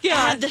my God.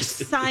 Add the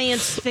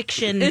science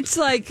fiction. It's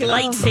like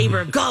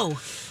lightsaber. Go.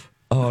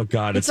 Oh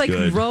God, It's it's like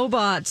good.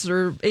 robots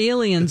or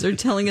aliens are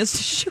telling us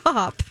to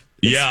shop.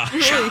 Yeah.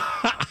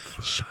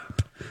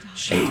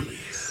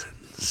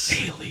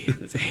 Really,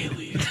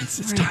 Aliens.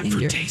 It's time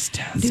for taste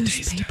test.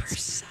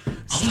 newspapers.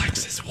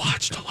 Alexis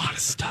watched a lot of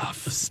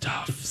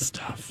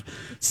stuff.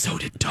 So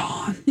did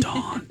Dawn.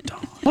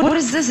 What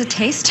is this, a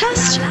taste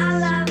test?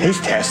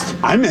 Taste test.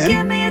 I'm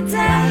in.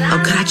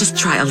 Oh, could I just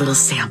try a little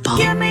sample?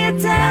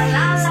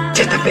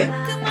 Just a bit.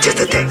 Just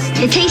a taste.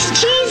 It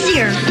tastes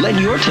cheesier. Let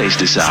your taste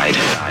decide.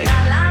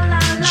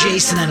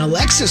 Jason and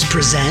Alexis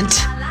present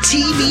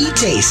TV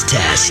Taste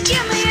Test.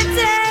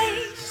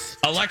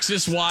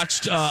 Alexis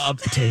watched a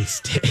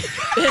taste.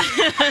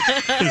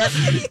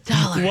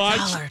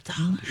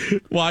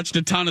 Watched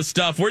a ton of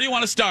stuff. Where do you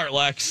want to start,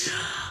 Lex?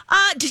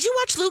 Did you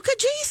watch Luca,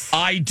 Jace?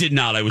 I did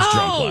not. I was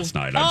drunk last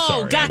night. I'm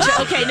sorry.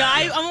 Gotcha. Okay, no,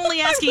 I'm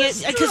only asking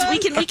it because we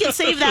can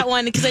save that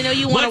one because I know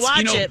you want to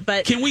watch it.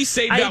 But can we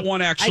save that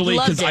one actually?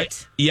 I loved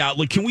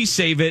it. Can we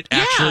save it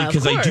actually?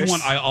 Because I do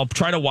want. course. I'll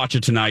try to watch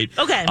it tonight.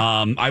 Okay.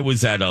 I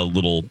was at a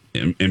little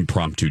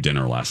impromptu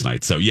dinner last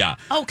night, so yeah.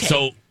 Okay.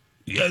 So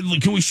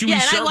can we? Should we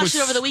and start I watched with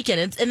it over the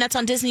weekend, and that's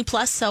on Disney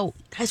Plus. So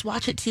guys,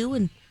 watch it too,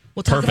 and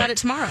we'll talk about it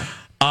tomorrow.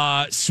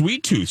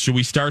 Sweet Tooth. Should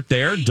we start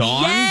there,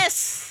 Dawn?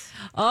 Yes.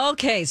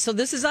 Okay, so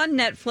this is on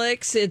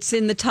Netflix. It's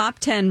in the top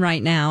 10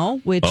 right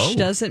now, which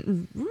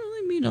doesn't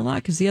really mean a lot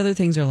because the other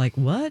things are like,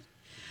 what?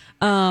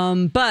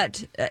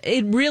 But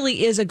it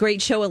really is a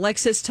great show.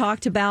 Alexis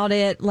talked about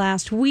it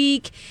last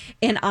week,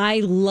 and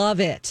I love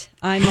it.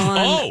 I'm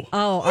on.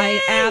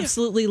 I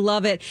absolutely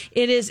love it.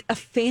 It is a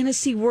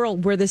fantasy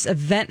world where this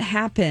event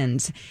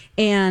happens,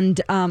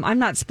 and I'm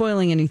not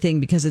spoiling anything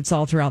because it's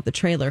all throughout the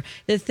trailer.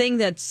 The thing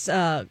that's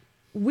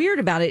weird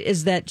about it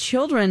is that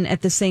children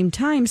at the same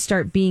time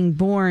start being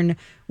born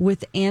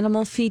with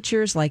animal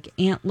features like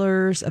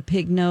antlers, a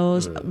pig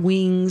nose,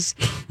 wings,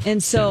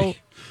 and so.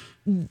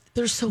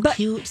 They're so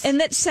cute.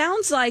 And that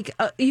sounds like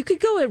you could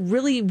go a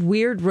really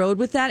weird road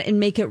with that and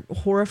make it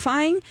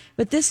horrifying.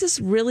 But this is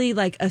really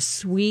like a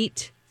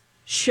sweet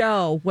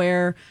show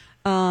where,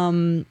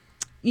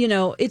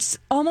 it's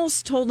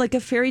almost told like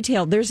a fairy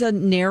tale. There's a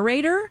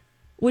narrator,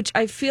 which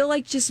I feel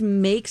like just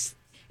makes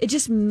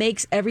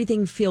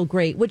everything feel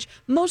great, which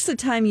most of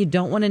the time you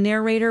don't want a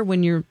narrator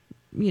when you're,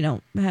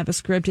 have a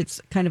script.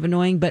 It's kind of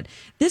annoying. But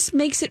this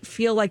makes it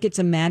feel like it's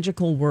a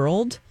magical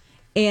world.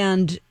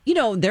 And,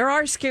 there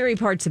are scary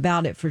parts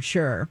about it for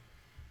sure.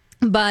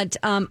 But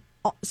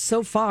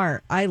so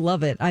far, I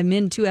love it. I'm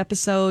in 2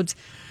 episodes.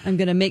 I'm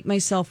going to make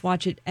myself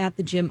watch it at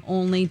the gym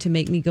only to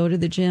make me go to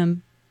the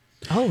gym.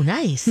 Oh,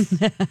 nice.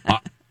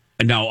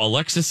 Now,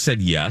 Alexis said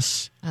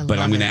yes, but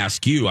I'm going to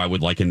ask you. I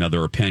would like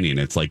another opinion.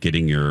 It's like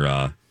getting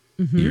your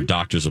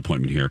doctor's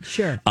appointment here.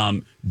 Sure.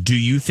 Do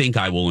you think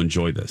I will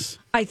enjoy this?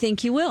 I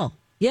think you will.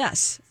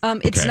 Yes.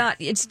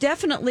 It's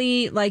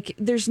definitely like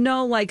there's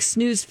no like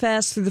snooze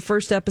fest through the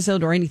first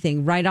episode or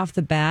anything. Right off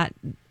the bat,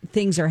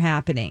 things are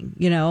happening,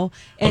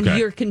 and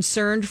you're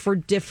concerned for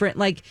different,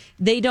 like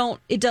they don't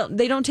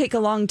take a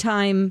long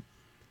time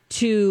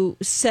to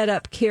set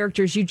up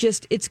characters.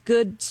 It's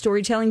good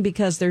storytelling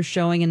because they're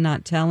showing and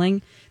not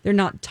telling. They're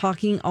not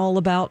talking all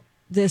about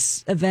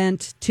this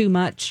event too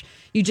much.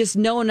 You just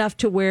know enough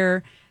to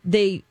where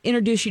they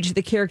introduce you to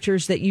the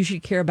characters that you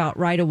should care about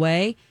right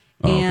away.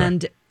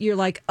 And you're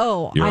like,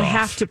 I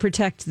have to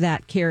protect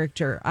that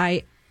character.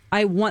 I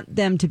want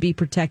them to be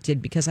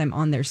protected because I'm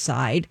on their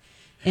side.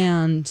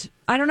 And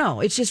I don't know.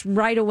 It's just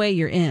right away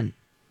you're in.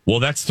 Well,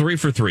 that's 3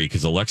 for 3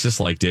 because Alexis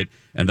liked it.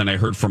 And then I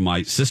heard from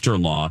my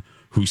sister-in-law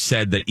who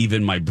said that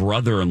even my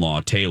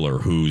brother-in-law, Taylor,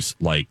 who's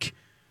like,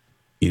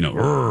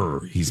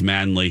 he's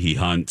manly, he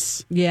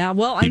hunts. Yeah,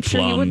 well, I'm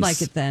sure you would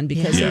like it then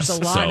because there's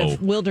a lot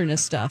of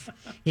wilderness stuff.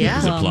 Yeah.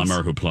 He's a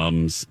plumber who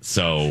plumbs.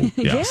 So,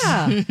 yes.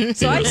 Yeah.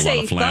 So I'd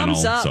say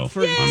thumbs up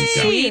for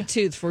Sweet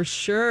Tooth for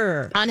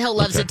sure. Angel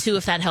loves it too,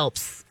 if that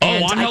helps. Oh,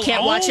 And Angel, I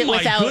can't watch it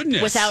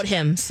goodness. without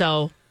him.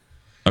 So,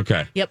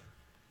 okay. Yep.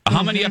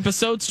 How many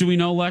episodes do we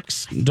know,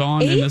 Lex,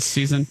 Dawn, 8? In this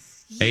season?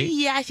 8?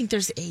 Yeah, I think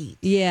there's 8.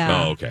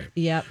 Yeah. Oh, okay.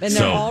 Yep. And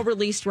they're all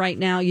released right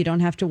now. You don't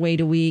have to wait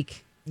a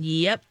week.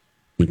 Yep.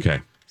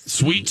 Okay.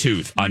 Sweet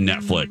Tooth on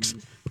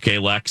Netflix. Okay,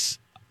 Lex,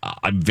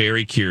 I'm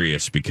very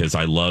curious because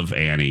I love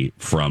Annie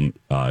from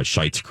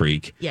Schitt's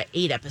Creek. Yeah,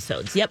 8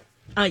 episodes. Yep.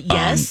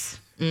 Yes.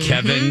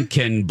 Kevin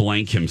can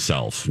blank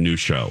himself. New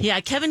show.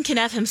 Yeah, Kevin can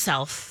F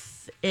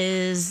himself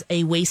is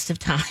a waste of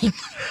time.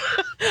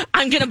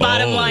 I'm going to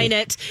bottom line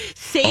it.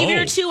 Save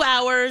your 2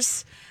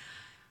 hours.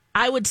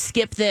 I would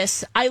skip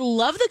this. I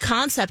love the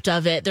concept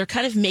of it. They're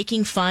kind of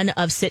making fun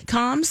of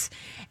sitcoms.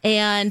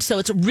 And so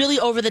it's really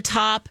over the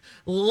top,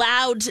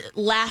 loud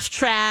laugh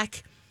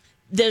track.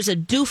 There's a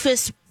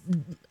doofus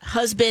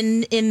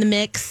husband in the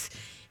mix.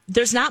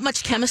 There's not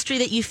much chemistry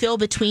that you feel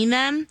between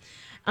them.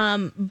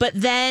 But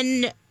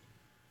then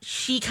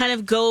she kind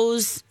of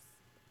goes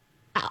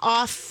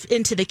off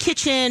into the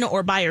kitchen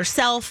or by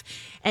herself.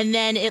 And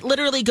then it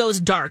literally goes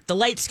dark. The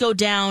lights go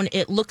down.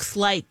 It looks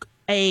like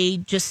a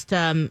just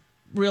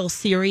real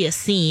serious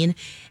scene.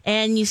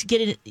 And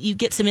you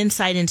get some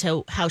insight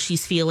into how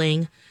she's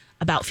feeling,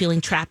 about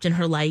feeling trapped in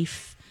her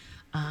life,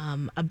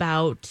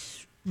 about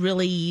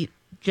really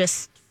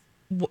just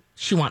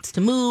she wants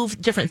to move,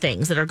 different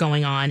things that are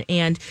going on.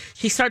 And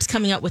she starts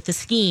coming up with the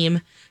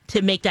scheme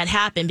to make that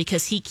happen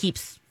because he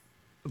keeps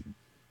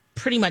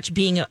pretty much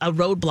being a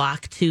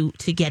roadblock to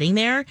getting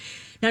there.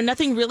 Now,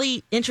 nothing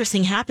really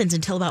interesting happens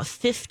until about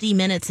 50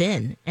 minutes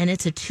in, and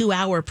it's a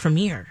 2-hour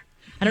premiere.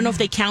 I don't know if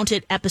they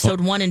counted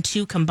episode 1 and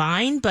 2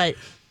 combined, but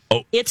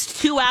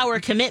it's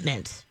 2-hour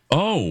commitment.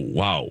 Oh,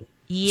 wow.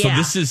 Yeah. So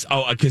this is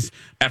because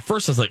at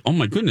first I was like, oh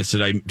my goodness,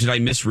 did I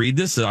misread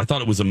this? I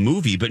thought it was a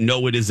movie, but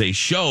no, it is a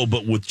show,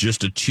 but with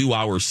just a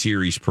 2-hour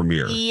series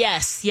premiere.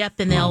 Yes, yep,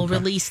 and they'll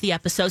release the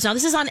episodes. Now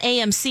this is on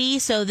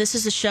AMC, so this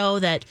is a show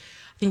that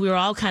I think we were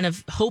all kind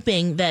of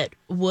hoping that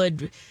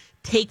would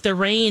take the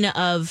reign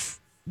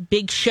of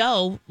big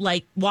show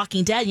like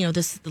Walking Dead. You know,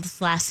 this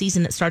last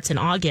season that starts in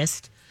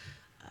August.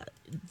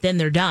 Then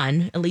they're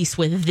done, at least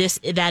with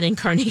that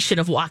incarnation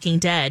of Walking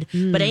Dead.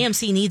 But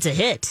AMC needs a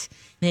hit.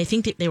 And I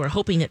think that they were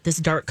hoping that this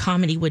dark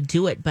comedy would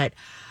do it. But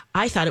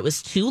I thought it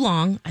was too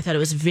long. I thought it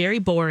was very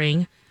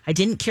boring. I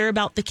didn't care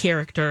about the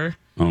character.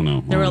 Oh,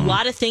 no. There were a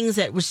lot of things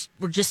that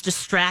were just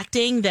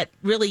distracting that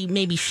really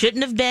maybe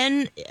shouldn't have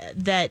been.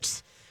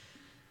 That,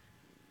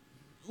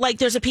 like,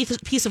 there's a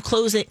piece of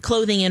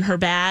clothing in her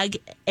bag,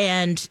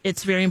 and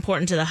it's very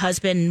important to the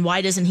husband.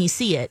 Why doesn't he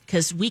see it?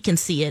 Because we can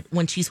see it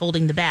when she's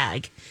holding the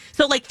bag.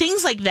 So, like,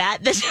 things like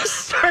that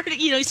just start,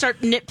 you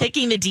start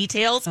nitpicking the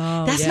details.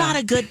 That's not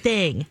a good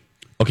thing.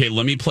 Okay,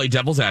 let me play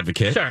devil's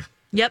advocate. Sure.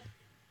 Yep.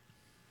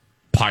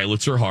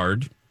 Pilots are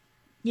hard.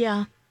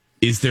 Yeah.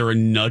 Is there a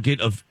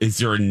nugget of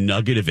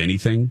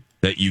anything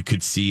that you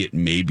could see it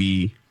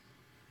maybe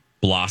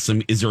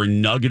blossom? Is there a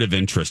nugget of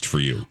interest for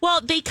you? Well,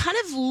 they kind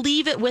of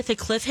leave it with a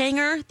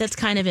cliffhanger that's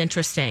kind of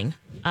interesting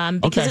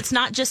because it's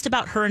not just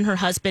about her and her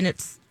husband.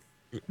 It's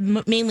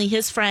mainly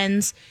his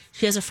friends.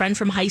 She has a friend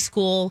from high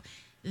school.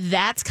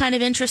 That's kind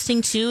of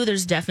interesting, too.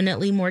 There's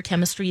definitely more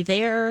chemistry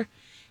there.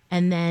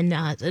 And then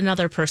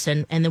another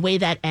person. And the way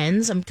that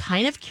ends, I'm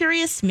kind of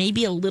curious,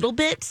 maybe a little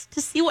bit,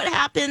 to see what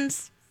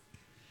happens.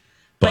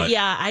 But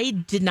yeah, I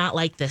did not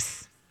like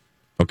this.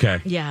 Okay.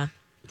 Yeah.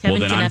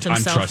 Kevin well, then I'm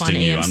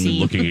trusting you. AMC. I'm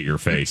looking at your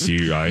face.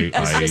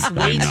 It's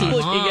way too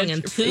long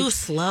and too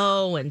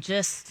slow and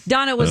just...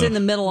 Donna was in the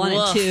middle on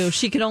it, too.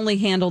 She could only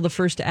handle the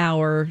first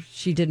hour.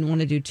 She didn't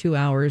want to do 2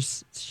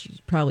 hours.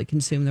 She'd probably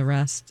consume the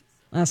rest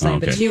last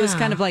night. But she was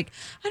kind of like,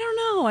 I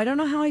don't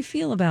know how I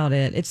feel about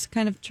it. It's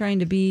kind of trying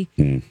to be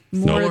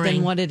more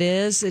than what it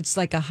is. It's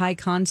like a high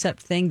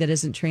concept thing that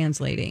isn't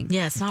translating.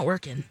 Yeah, it's not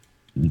working.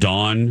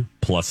 Dawn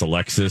plus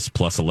Alexis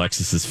plus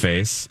Alexis's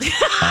face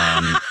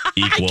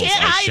equals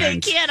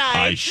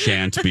I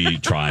shan't be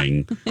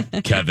trying.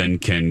 Kevin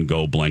can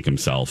go blank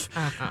himself.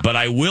 But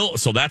I will.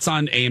 So that's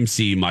on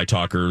AMC. My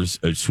Talkers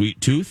Sweet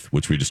Tooth,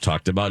 which we just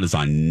talked about, is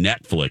on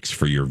Netflix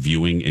for your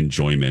viewing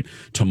enjoyment.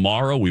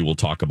 Tomorrow we will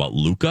talk about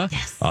Luca,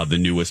 the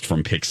newest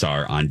from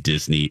Pixar on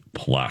Disney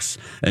Plus.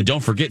 And don't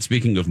forget,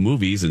 speaking of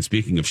movies and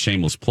speaking of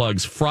shameless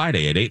plugs,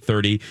 Friday at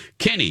 8:30,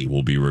 Kenny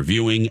will be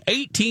reviewing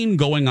 18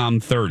 Going on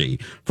 30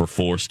 for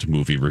Forced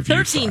Movie Review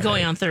 13 Friday.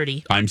 Going on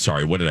 30. I'm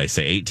sorry, what did I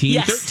say? 18?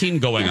 Yes. 13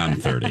 Going on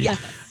 30. Yes.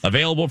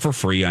 Available for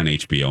free on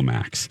HBO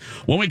Max.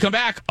 When we come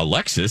back,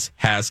 Alexis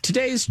has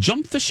today's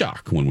Jump the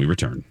Shock when we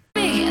return.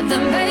 Then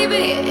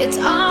baby, it's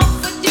all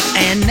for you.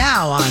 And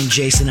now on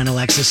Jason and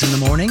Alexis in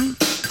the morning,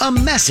 a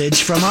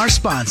message from our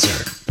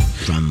sponsor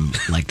from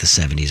like the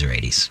 70s or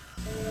 80s.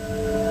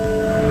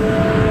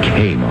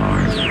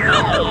 Kmart.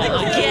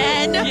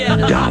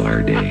 Again?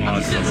 Dollar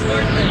Days.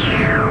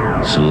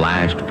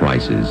 Slashed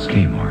prices.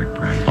 Kmart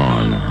price.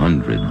 On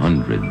hundreds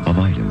of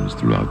items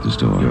throughout the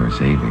store. Your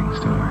savings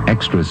store.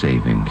 Extra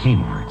savings.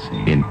 Kmart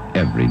savings. In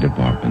every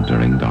department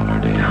during Dollar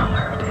Day.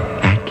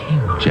 At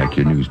Kmart. Check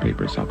your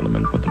newspaper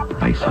supplement for the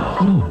prices.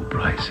 Low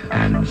prices.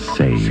 And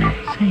save.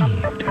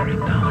 Save during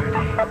Dollar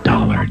Day.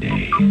 Dollar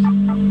Days.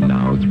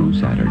 Now through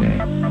Saturday.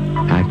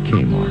 At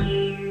Kmart.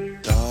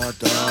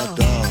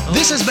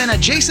 This has been a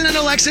Jason and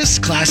Alexis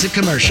classic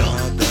commercial.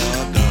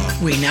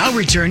 We now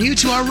return you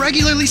to our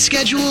regularly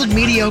scheduled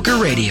mediocre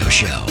radio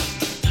show.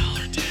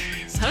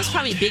 That was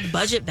probably big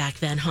budget back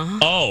then, huh?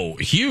 Oh,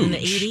 huge. In the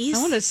 80s? I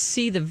want to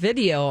see the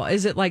video.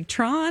 Is it like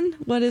Tron?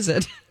 What is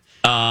it?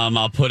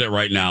 I'll put it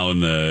right now in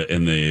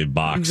the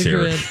box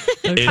here.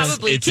 It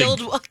probably killed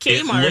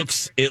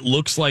Kmart. It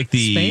looks like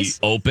the Space?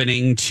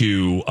 opening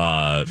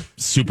to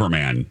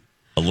Superman.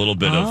 A little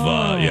bit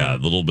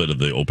of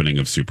the opening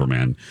of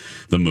Superman,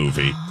 the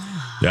movie.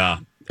 Yeah.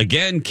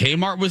 Again,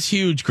 Kmart was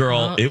huge, girl.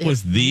 Well, it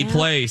was the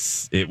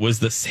place. It was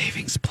the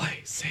savings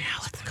place.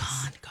 Now it's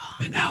gone.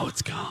 And now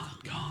it's gone.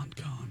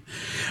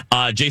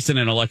 Jason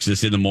and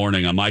Alexis in the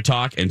morning on My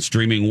Talk and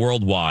streaming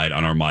worldwide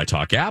on our My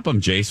Talk app. I'm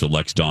Jace with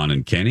Lex, Dawn,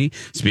 and Kenny.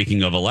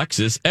 Speaking of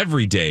Alexis,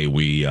 every day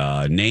we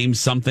name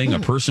something, a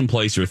person,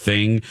 place, or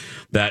thing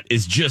that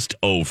is just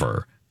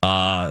over.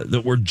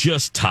 That we're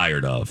just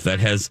tired of, that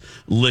has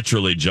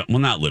literally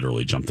not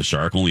literally jumped the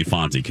shark. Only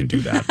Fonzie can do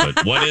that.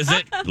 But what is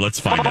it? Let's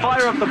find out.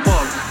 Fire up the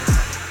boat.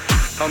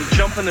 I'm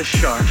jumping the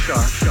shark.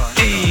 It's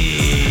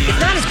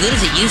not as good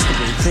as it used to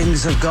be.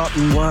 Things have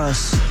gotten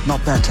worse,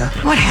 not better.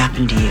 What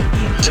happened to you?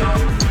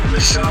 Jump the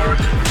shark.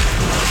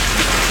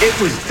 It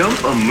was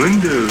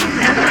Dumpamundo.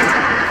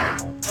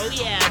 Oh,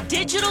 yeah.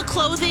 Digital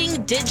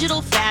clothing,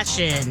 digital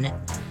fashion.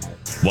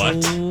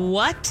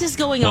 What is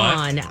going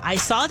on? I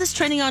saw this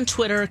trending on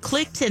Twitter,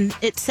 clicked, and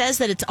it says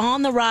that it's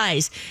on the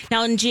rise.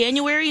 Now, in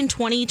January in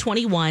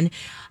 2021,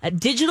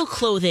 digital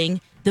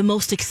clothing, the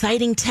most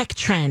exciting tech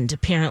trend,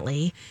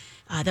 apparently,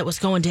 that was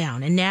going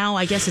down. And now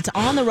I guess it's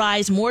on the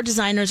rise. More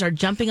designers are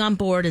jumping on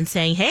board and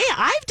saying, hey,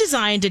 I've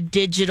designed a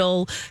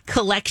digital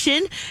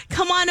collection.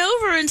 Come on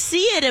over and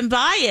see it and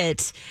buy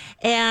it.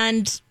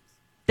 And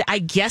I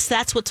guess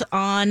that's what's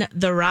on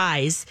the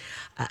rise.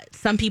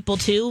 Some people,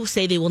 too,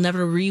 say they will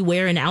never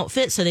re-wear an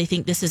outfit, so they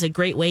think this is a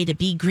great way to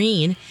be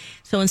green.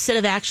 So instead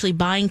of actually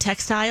buying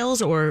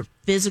textiles or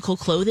physical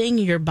clothing,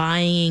 you're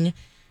buying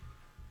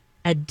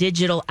a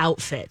digital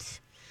outfit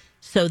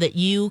so that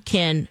you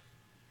can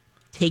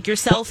take your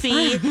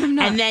selfie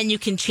and then you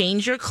can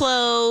change your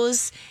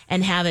clothes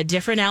and have a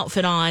different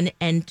outfit on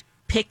and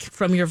pick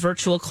from your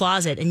virtual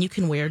closet, and you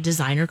can wear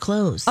designer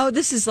clothes. Oh,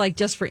 this is like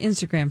just for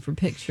Instagram for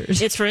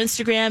pictures. It's for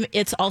Instagram.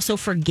 It's also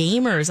for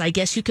gamers. I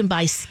guess you can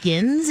buy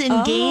skins in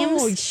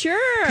games. Oh,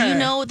 sure. Do you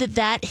know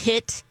that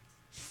hit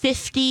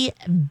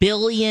 $50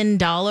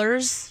 billion,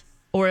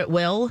 or it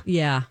will?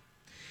 Yeah.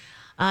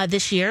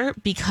 This year,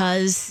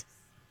 because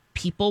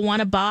people want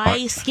to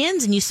buy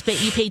skins, and you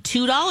pay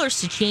 $2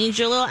 to change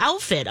your little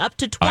outfit, up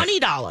to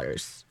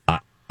 $20.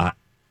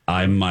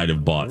 I might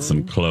have bought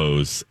some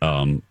clothes.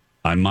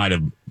 I might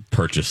have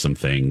purchased some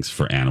things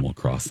for Animal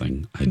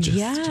Crossing.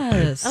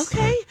 Yes.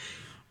 Okay.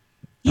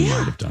 I might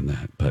have done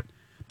that, but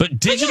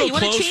digital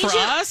clothes for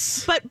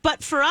us.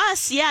 But for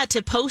us,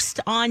 to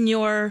post on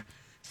your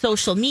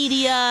social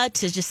media,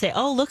 to just say,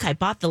 "Oh, look, I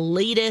bought the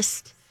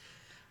latest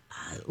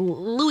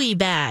Louis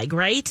bag,"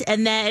 right?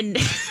 And then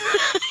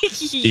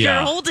you're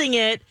holding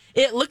it.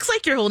 It looks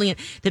like you're holding it.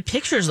 The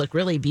pictures look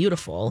really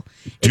beautiful.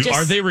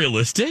 Are they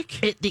realistic?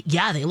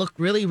 They look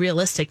really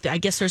realistic. I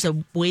guess there's a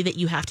way that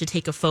you have to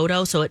take a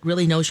photo so it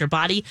really knows your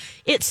body.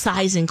 It's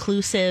size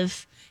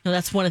inclusive.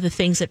 That's one of the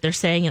things that they're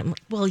saying. I'm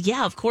like, well,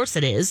 yeah, of course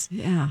it is.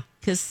 Yeah.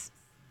 Because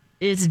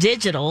it's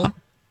digital.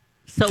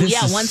 So,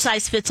 one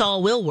size fits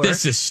all will work.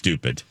 This is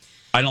stupid.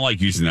 I don't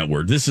like using that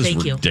word. This is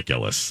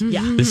ridiculous.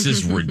 Yeah. This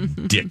is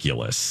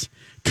ridiculous.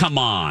 Come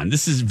on.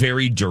 This is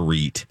very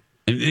Dorit.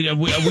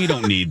 We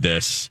don't need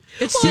this.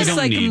 It's just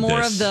like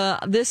more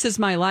of this is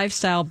my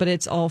lifestyle, but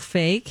it's all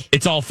fake.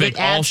 It's all fake.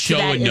 All show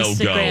and no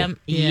go.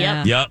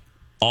 Yep.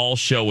 All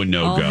show and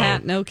no all go. All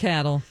hat, no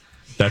cattle.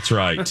 That's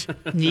right.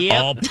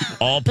 Yep.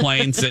 All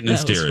plain sitting in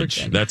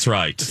steerage. That's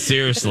right.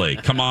 Seriously.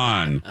 Come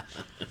on.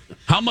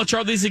 How much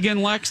are these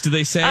again, Lex? Do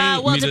they say?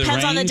 Well, it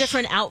depends on the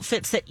different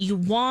outfits that you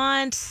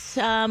want.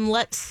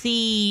 Let's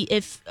see.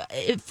 If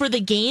for the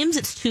games,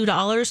 it's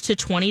 $2 to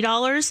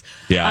 $20.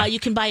 Yeah. You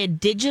can buy a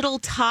digital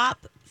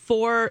top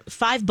for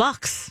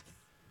 $5.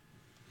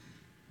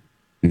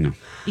 No.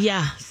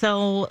 Yeah.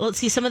 So let's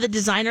see some of the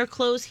designer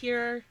clothes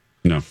here.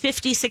 No.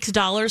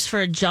 $56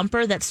 for a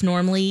jumper that's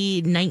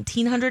normally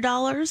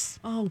 $1,900.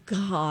 Oh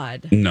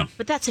God. No.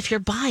 But that's if you're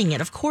buying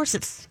it. Of course,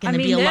 it's going to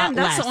be a lot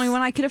that's less. the only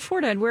one I could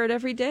afford. I'd wear it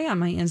every day on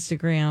my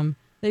Instagram.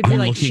 They'd be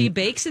like, she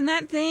bakes in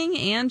that thing,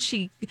 and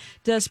she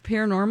does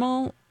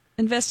paranormal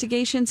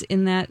investigations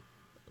in that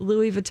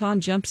Louis Vuitton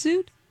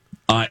jumpsuit.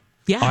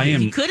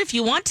 You could if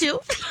you want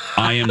to.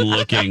 I am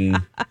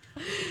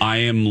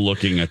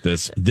looking at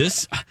this.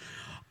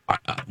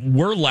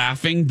 We're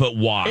laughing, but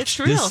watch. It's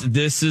real.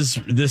 This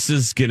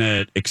is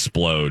gonna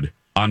explode.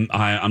 I'm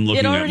looking.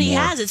 It already at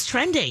more. has. It's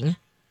trending.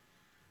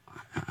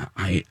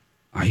 I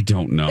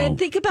don't know. And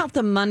think about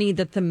the money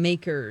that the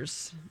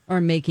makers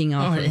are making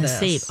off of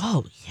this.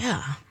 Oh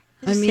yeah.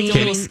 I mean, take a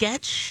little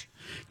sketch.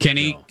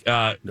 Kenny,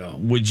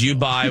 would you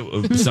buy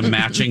some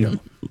matching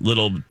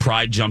little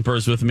pride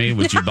jumpers with me?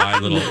 Would you buy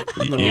little?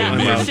 I'm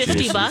out, for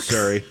 $50?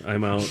 Sorry,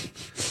 I'm out.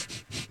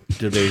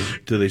 Do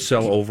they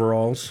sell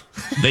overalls?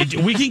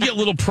 We can get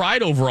little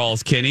pride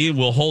overalls, Kenny.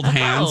 We'll hold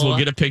hands. We'll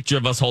get a picture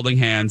of us holding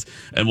hands,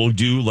 and we'll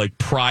do like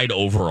pride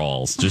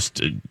overalls.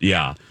 Just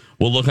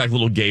we'll look like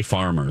little gay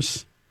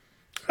farmers.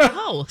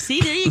 Oh,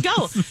 see, there you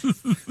go.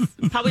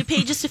 Probably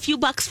pay just a few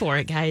bucks for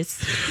it,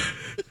 guys.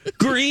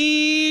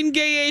 Green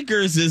Gay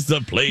Acres is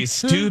the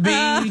place to be.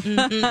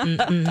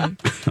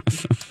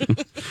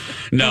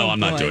 No, I'm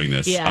not doing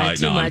this. Yeah,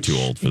 too much. I'm too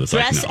old for this.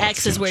 Dress No,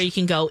 X is where you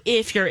can go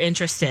if you're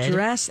interested.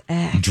 Dress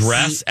X.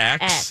 Dress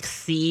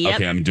X? Yep.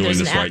 Okay, I'm doing There's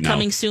this an app right now.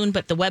 coming soon,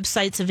 but the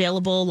website's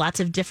available. Lots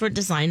of different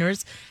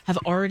designers have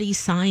already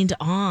signed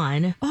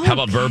on. How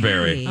about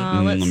Burberry?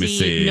 Let me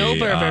see. No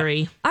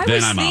Burberry. I Then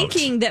was I'm out.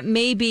 thinking that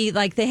maybe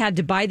like they had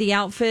to buy the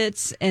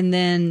outfits and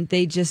then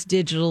they just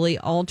digitally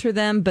alter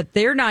them, but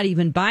they're not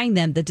even buying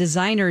them. The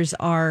designers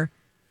are.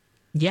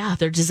 Yeah,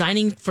 they're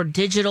designing for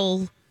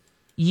digital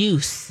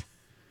use.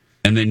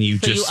 And then you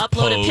So just you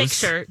upload pose. a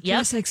picture. Yep.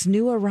 Dress X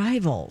new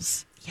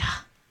arrivals.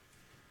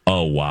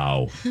 Oh,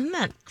 wow. Isn't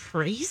that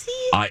crazy?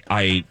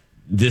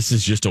 This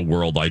is just a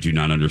world I do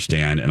not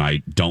understand, and I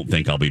don't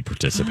think I'll be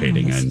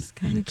participating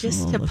in.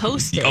 Just to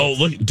post it. Oh,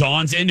 look,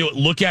 Dawn's into it.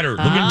 Look at her. Look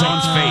at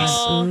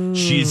Dawn's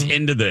face. She's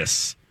into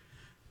this.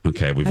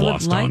 Okay, we've I would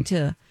lost like Dawn.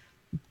 to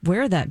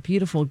wear that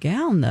beautiful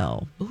gown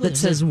though that is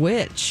says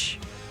witch.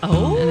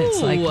 Oh, and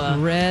it's like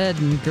red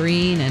and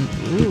green and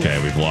ooh.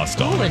 Okay, we've lost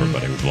Dawn, Oh, and-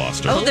 everybody. We've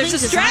lost her. Oh, there's a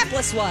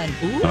strapless one.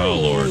 Oh,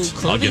 Lord. I'll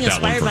Clothing get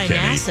that one inspired for by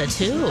Kenny. NASA,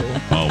 too.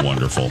 Oh,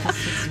 wonderful.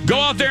 Go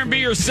out there and be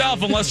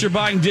yourself unless you're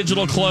buying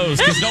digital clothes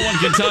because no one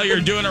can tell you're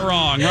doing it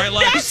wrong. Right,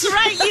 Lex? That's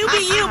right. You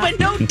be you, but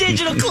no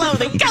digital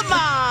clothing. Come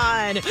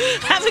on.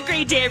 Have a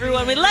great day,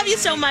 everyone. We love you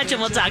so much,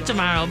 and we'll talk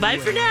tomorrow. Bye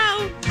for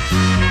now.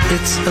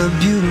 It's a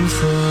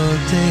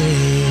beautiful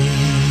day.